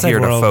 Yeah, we're all That's, like, here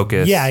to we're all-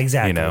 focus. Yeah,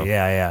 exactly. You know?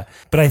 Yeah.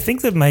 But I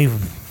think that my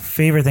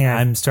favorite thing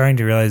I'm starting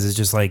to realize is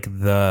just like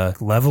the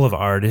level of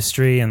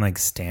artistry and like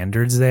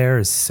standards there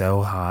is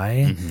so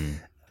high.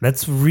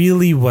 That's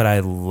really what I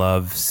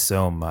love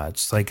so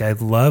much. Like I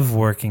love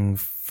working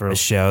for a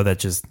show that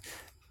just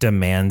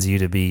demands you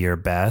to be your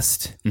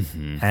best.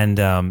 And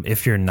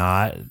if you're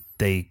not,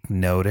 they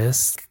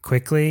notice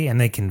quickly and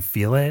they can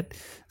feel it.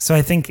 So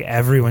I think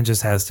everyone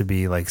just has to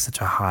be like such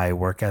a high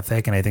work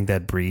ethic. And I think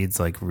that breeds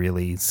like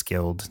really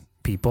skilled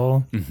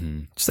people.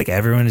 Just like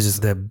everyone is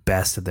just the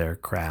best at their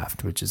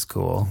craft, which is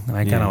cool. And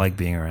I kind of like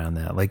being around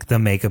that. Like the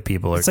makeup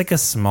people, it's like a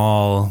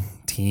small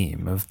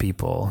team of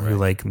people who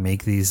like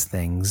make these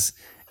things.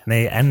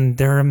 And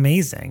they're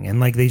amazing, and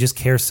like they just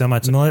care so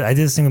much. I did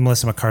this thing with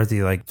Melissa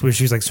McCarthy, like where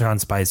she was like Sean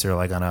Spicer,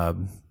 like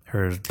on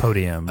her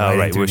podium. Oh, riding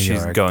right, through where New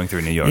she's York. going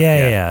through New York.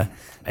 Yeah.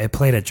 I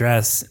played a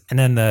dress, and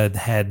then the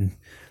head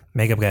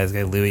makeup guy, this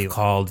guy Louis,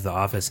 called the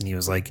office, and he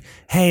was like,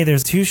 "Hey,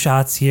 there's 2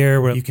 shots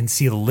here where you can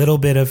see a little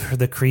bit of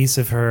the crease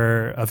of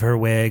her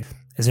wig.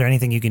 Is there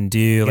anything you can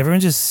do?" Like,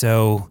 everyone's just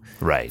so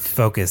Right.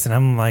 focused, and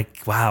I'm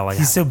like, wow, like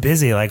he's so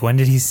busy. Like, when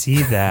did he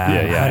see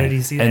that? How did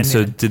he see that? And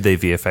so, did they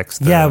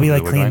VFX? We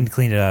like the wig line?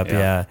 cleaned it up.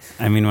 Yeah.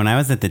 I mean, when I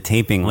was at the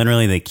taping,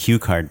 literally the cue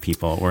card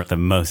people were the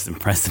most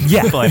impressive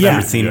Yeah, people I've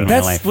ever seen in my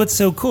That's life. what's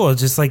so cool.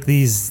 Just like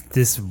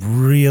this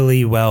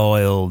really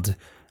well-oiled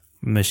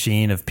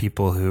machine of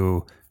people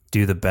who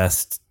do the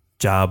best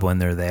job when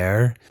they're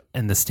there,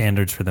 and the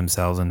standards for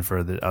themselves and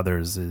for the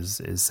others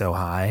is so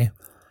high.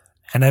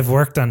 And I've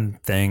worked on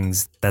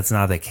things that's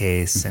not the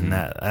case, and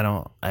that I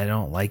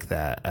don't like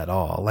that at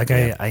all. Like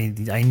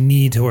I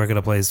need to work at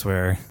a place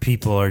where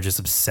people are just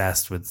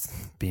obsessed with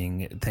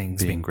being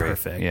great.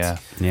 Perfect.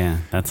 Yeah,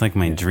 that's like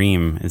my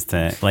dream is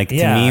to to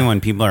me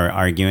when people are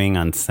arguing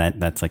on set,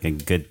 that's like a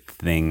good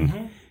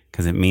thing.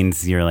 Because it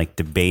means you're like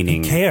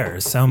debating. He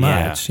cares so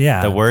much.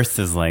 Yeah. The worst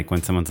is like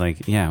when someone's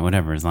like, yeah,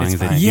 whatever, as long as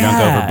you don't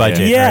go over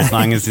budget or as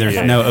long as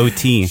there's no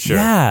OT. Sure.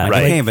 Yeah.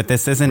 Like, okay, but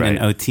this isn't an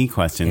OT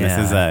question.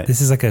 Yeah.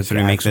 This is like a should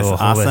we make this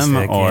awesome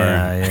or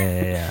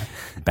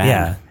bad?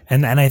 Yeah.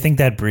 And I think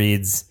that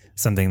breeds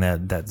something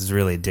that's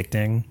really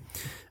addicting.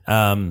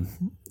 And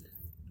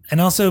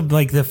also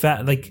like the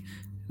fact, like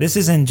this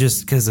isn't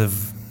just because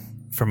of,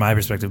 from my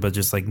perspective, but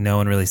just like no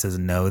one really says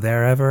no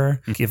there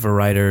ever. If a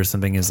writer or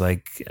something is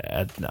like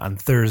on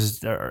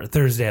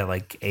Thursday at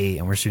like 8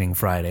 and we're shooting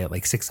Friday at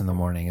like 6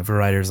 a.m. If a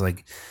writer's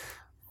like,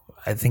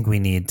 I think we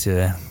need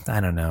to,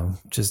 I don't know,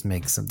 just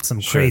make some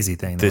crazy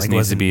thing. This like,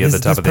 needs to be at the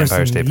top of the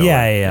Empire State Building.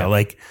 Yeah.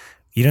 Like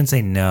you don't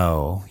say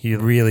no. You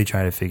really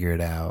try to figure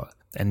it out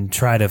and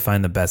try to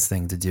find the best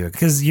thing to do.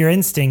 Because your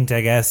instinct,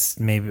 I guess,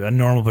 maybe a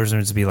normal person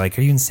would be like,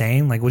 are you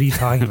insane? Like, what are you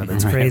talking about?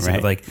 That's crazy. Right.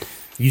 But like,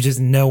 you just,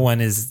 no one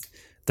is...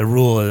 The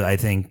rule, I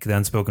think, the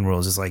unspoken rule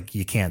is just like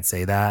you can't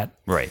say that.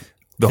 Right.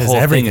 The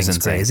whole thing is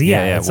insane. Crazy.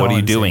 Yeah. What are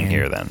you doing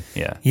here then?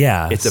 Yeah.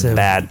 Yeah. It's a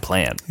bad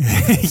plan.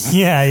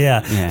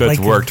 Yeah. But it's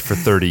worked for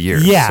 30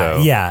 years.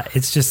 Yeah.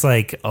 It's just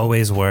like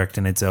always worked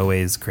and it's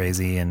always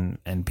crazy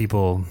and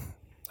people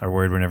are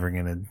worried we're never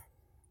going to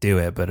do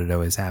it, but it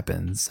always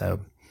happens.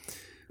 So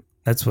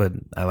that's what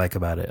I like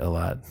about it a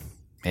lot.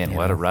 Man,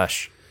 what a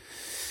rush.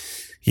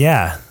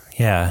 Yeah.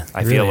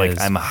 I feel like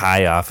I'm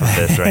high off of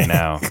this right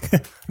now.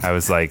 I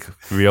was like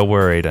real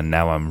worried and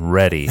now I'm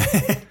ready.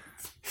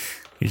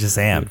 You're just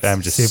amped.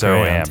 I'm just super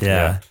so amped.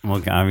 Yeah.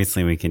 Well,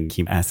 obviously we can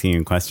keep asking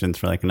you questions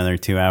for like another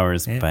 2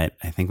 hours, but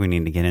I think we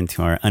need to get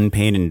into our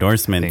unpaid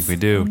endorsements. I think we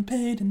do.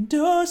 Unpaid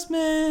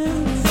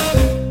endorsements.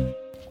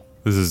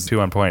 This is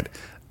 2 on point.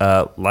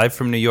 Live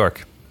from New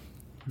York.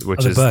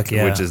 Which is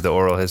the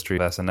oral history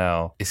of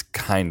SNL is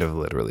kind of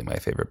literally my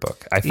favorite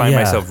book. I find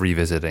myself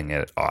revisiting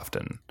it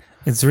often.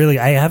 It's really,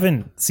 I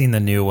haven't seen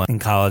the new one. In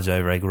college, I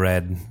like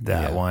read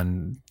that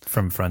one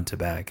from front to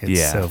back.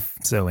 It's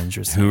so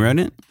interesting. Who wrote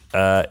it?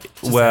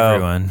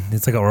 Everyone.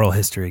 It's like an oral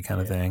history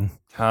kind of thing.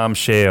 Tom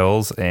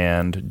Shales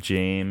and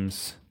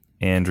James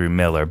Andrew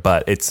Miller,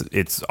 but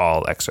it's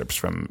all excerpts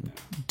from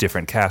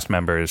different cast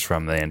members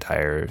from the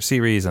entire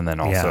series, and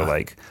then also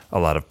like a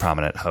lot of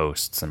prominent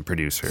hosts and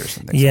producers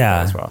and things like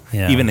that as well.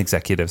 Yeah. Even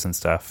executives and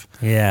stuff.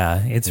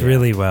 Yeah, it's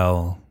really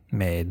well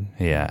made.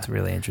 Yeah. It's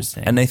really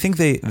interesting. And I think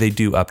they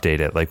do update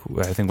it. Like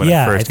I think when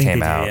it first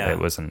came out, it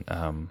wasn't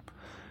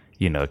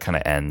it kind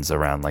of ends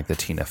around like the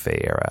Tina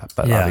Fey era,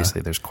 but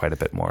obviously there's quite a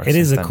bit more. It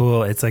is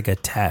it's like a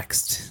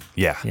text.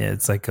 Yeah. Yeah,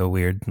 it's like a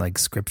weird like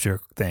scripture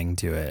thing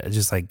to it. It's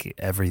just like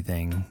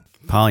everything.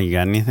 Paul, you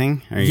got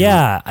anything?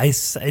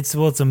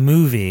 It's a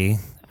movie.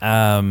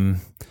 I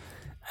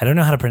don't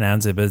know how to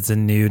pronounce it, but it's a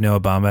new Noah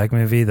Baumbach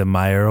movie, the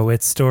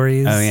Meyerowitz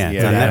stories. Oh yeah,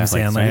 it's on Adam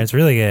Sandler. Right? It's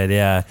really good.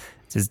 Yeah,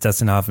 it's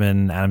Dustin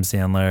Hoffman, Adam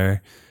Sandler,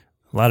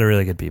 a lot of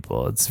really good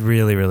people. It's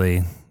really,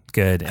 really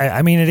good.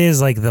 I mean, it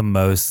is like the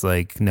most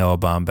like Noah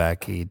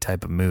Baumbach-y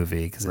type of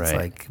movie because it's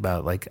like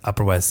about like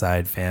Upper West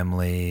Side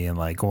family and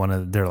like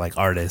they're like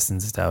artists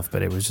and stuff.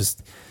 But it was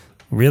just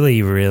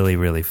really, really,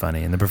 really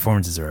funny, and the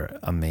performances are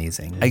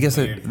amazing. I guess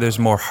there's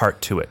more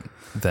heart to it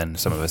than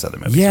some of his other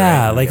movies.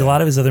 Yeah, right? like a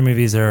lot of his other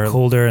movies are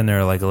colder and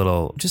they're like a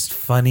little just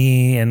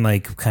funny and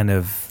like kind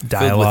of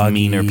dialogue with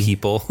meaner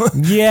people.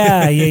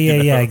 Yeah,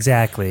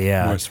 exactly.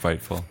 Yeah, more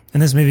spiteful.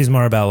 And this movie is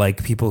more about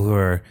like people who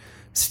are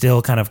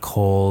still kind of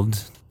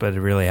cold, but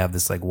really have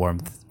this like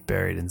warmth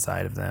buried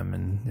inside of them,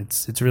 and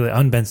it's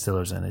really Ben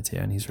Stiller's in it too,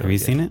 and he's really. Have you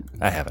good. seen it?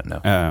 I haven't. No.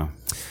 Oh,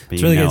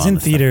 it's really good. It's in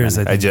theaters.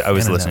 I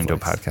was listening to a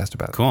podcast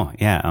about it. Cool.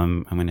 Yeah,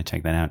 I'm going to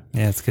check that out.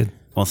 Yeah, it's good.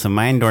 Well, so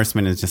my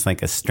endorsement is just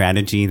like a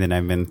strategy that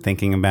I've been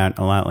thinking about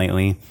a lot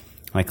lately.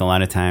 Like a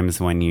lot of times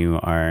when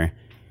you are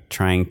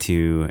trying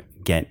to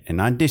get an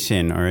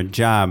audition or a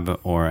job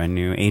or a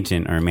new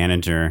agent or a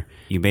manager,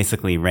 you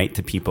basically write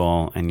to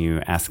people and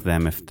you ask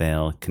them if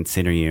they'll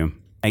consider you.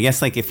 I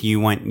guess like if you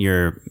want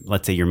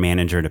let's say your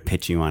manager to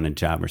pitch you on a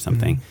job or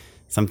something,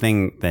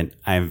 something that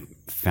I've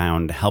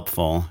found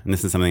helpful, and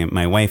this is something that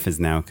my wife is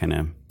now kind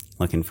of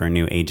looking for a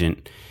new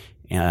agent,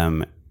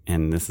 and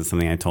this is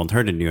something I told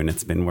her to do, and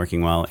it's been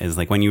working well, is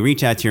like when you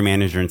reach out to your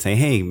manager and say,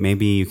 hey,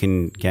 maybe you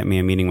can get me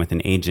a meeting with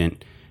an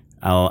agent,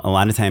 I'll a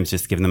lot of times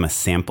just give them a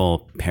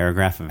sample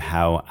paragraph of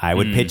how I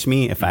would pitch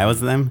me if I was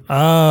them.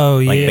 Oh,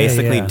 yeah. Like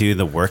basically do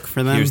the work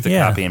for them. Here's the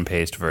copy and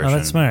paste version. Oh,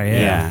 that's smart.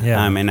 Yeah.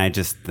 And I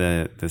just,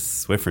 the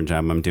Swiffer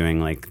job I'm doing,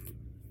 like,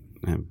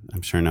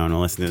 I'm sure no one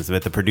will listen to this,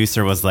 but the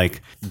producer was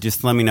like,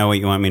 just let me know what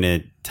you want me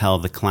to tell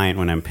the client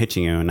when I'm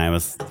pitching you. And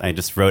I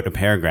just wrote a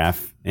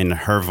paragraph in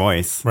her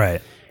voice.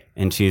 Right.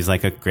 And she was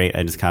like, oh, great,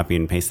 I just copied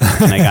and pasted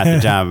it, and I got the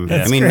job.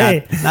 I mean,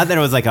 not that it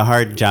was like a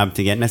hard job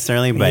to get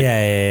necessarily, but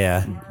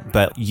yeah.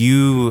 But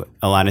you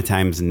a lot of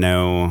times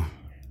know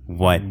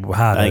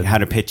how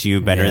to pitch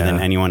you better than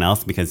anyone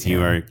else, because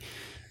you are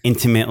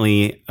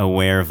intimately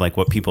aware of like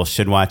what people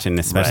should watch and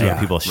especially what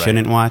people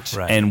shouldn't watch,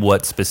 and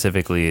what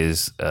specifically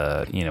is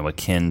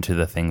akin to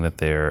the thing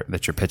that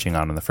you're pitching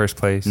on in the first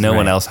place. No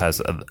one else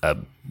has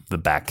the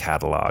back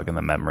catalog and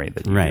the memory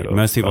that you do.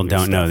 Most people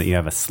don't know that you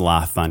have a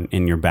sloth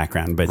in your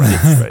background, but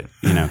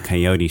it's,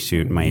 Coyote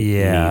Shoot might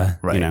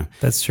need,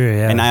 that's true.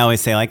 Yeah, and I always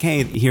say like,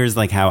 hey, here's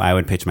like how I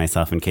would pitch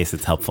myself in case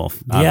it's helpful.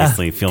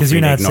 Obviously, feel free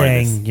to ignore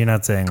this. You're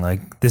not saying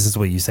like this is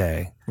what you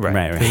say.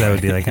 Right. Because that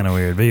would be like kind of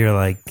weird. But you're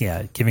like,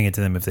 giving it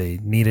to them if they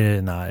need it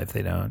and not if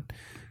they don't.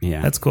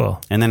 Yeah. That's cool.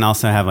 And then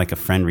also have like a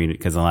friend read it,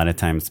 because a lot of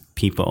times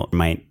people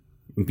might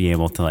be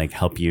able to like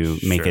help you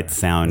make it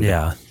sound,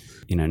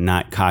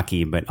 not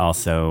cocky, but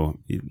also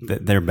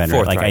they're better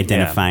at like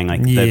identifying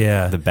like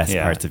the best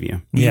parts of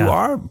you. You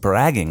are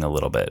bragging a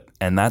little bit,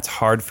 and that's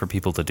hard for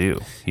people to do,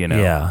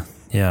 Yeah.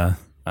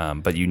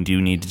 But you do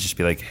need to just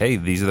be like, hey,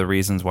 these are the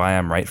reasons why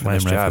I'm right for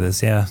this job.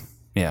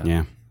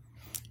 Yeah.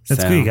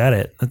 That's cool. You got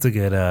it. That's a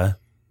good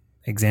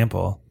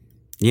example.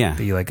 Yeah.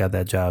 That you like got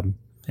that job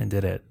and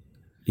did it.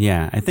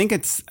 Yeah. I think I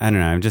don't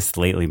know. I've just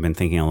lately been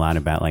thinking a lot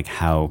about like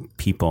how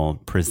people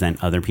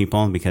present other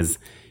people, because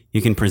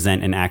you can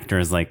present an actor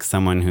as like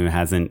someone who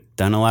hasn't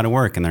done a lot of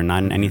work and they're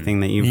not in anything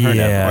that you've heard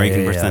of. Or you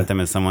can present them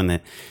as someone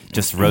that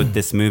just wrote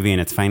this movie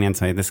and it's financed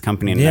by this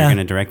company and they're going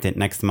to direct it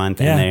next month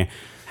and they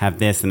have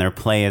this and their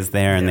play is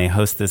there and they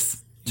host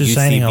this just UCB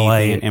shining a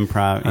light thing and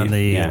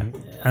improv.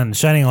 And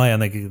shining a light on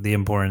the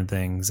important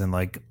things and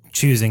like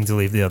choosing to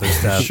leave the other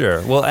stuff.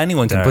 Sure. Well,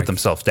 anyone can put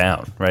themselves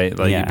down, right?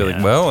 Like you'd be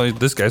like, well,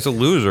 this guy's a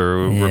loser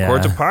who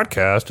records a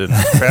podcast in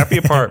a crappy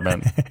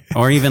apartment.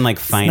 Or even like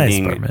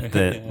finding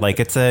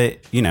it's a,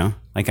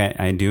 like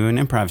I do an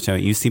improv show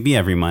at UCB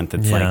every month.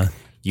 It's like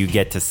you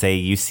get to say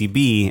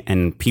UCB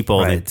and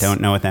people that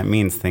don't know what that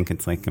means think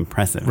it's like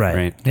impressive,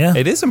 right? Yeah.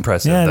 It is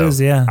impressive, though. It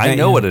is, I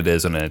know what it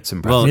is and it's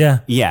impressive.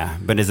 Well,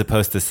 but as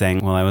opposed to saying,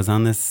 well, I was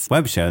on this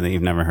web show that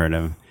you've never heard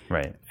of.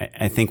 Right.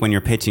 I think when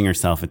you're pitching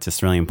yourself, it's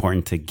just really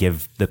important to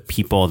give the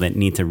people that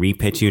need to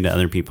repitch you to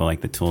other people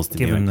like the tools to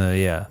give do them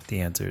it.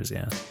 The answers.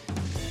 Yeah.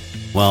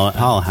 Well,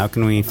 Paul, how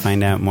can we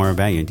find out more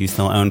about you? Do you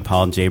still own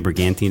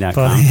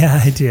PaulJBriganti.com?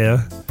 Yeah, I do.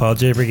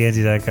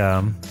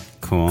 PaulJBriganti.com.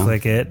 Cool.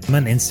 Click it. I'm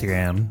on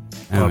Instagram.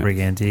 Paul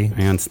Briganti.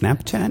 Are you on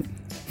Snapchat?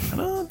 I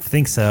don't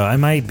think so. I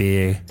might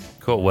be.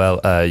 Cool.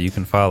 Well, you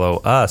can follow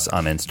us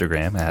on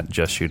Instagram at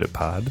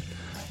JustShootItPod.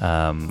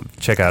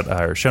 Check out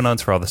our show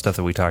notes for all the stuff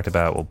that we talked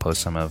about. We'll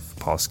post some of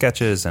Paul's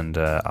sketches and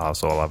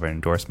also all of our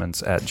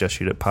endorsements at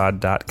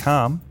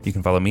justshootitpod.com. You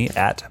can follow me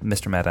at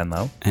Mr. Matt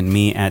Enlow. And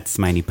me at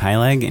Smitey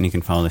Pyleg. And you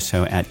can follow the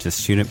show at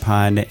Just Shoot It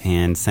Pod.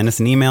 And send us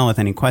an email with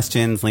any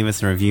questions. Leave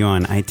us a review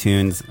on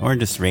iTunes or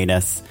just rate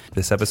us.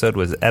 This episode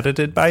was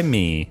edited by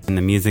me. And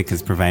the music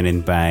is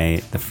provided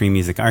by the Free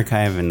Music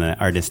Archive and the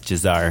artist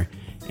Jazar.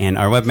 And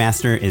our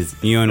webmaster is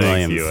Ewan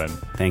Williams.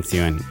 Thanks,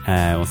 Ewan.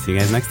 We'll see you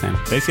guys next time.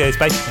 Thanks, guys.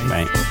 Bye.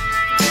 Bye.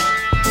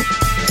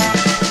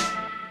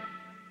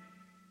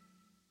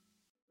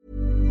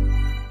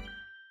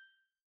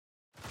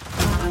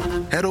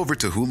 Head over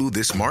to Hulu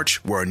this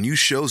March, where our new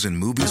shows and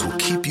movies will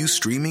keep you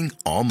streaming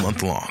all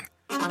month long.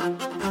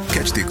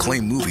 Catch the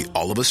acclaimed movie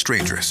All of Us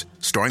Strangers,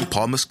 starring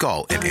Paul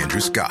Mescal and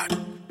Andrew Scott.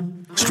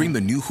 Stream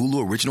the new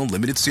Hulu original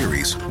limited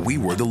series We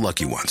Were the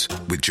Lucky Ones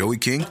with Joey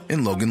King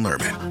and Logan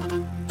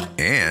Lerman.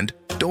 And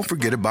don't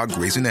forget about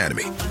Grey's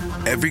Anatomy.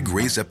 Every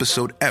Grey's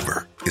episode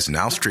ever is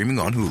now streaming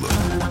on Hulu.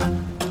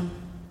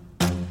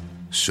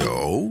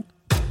 So,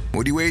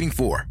 what are you waiting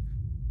for?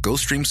 Go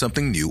stream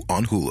something new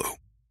on Hulu.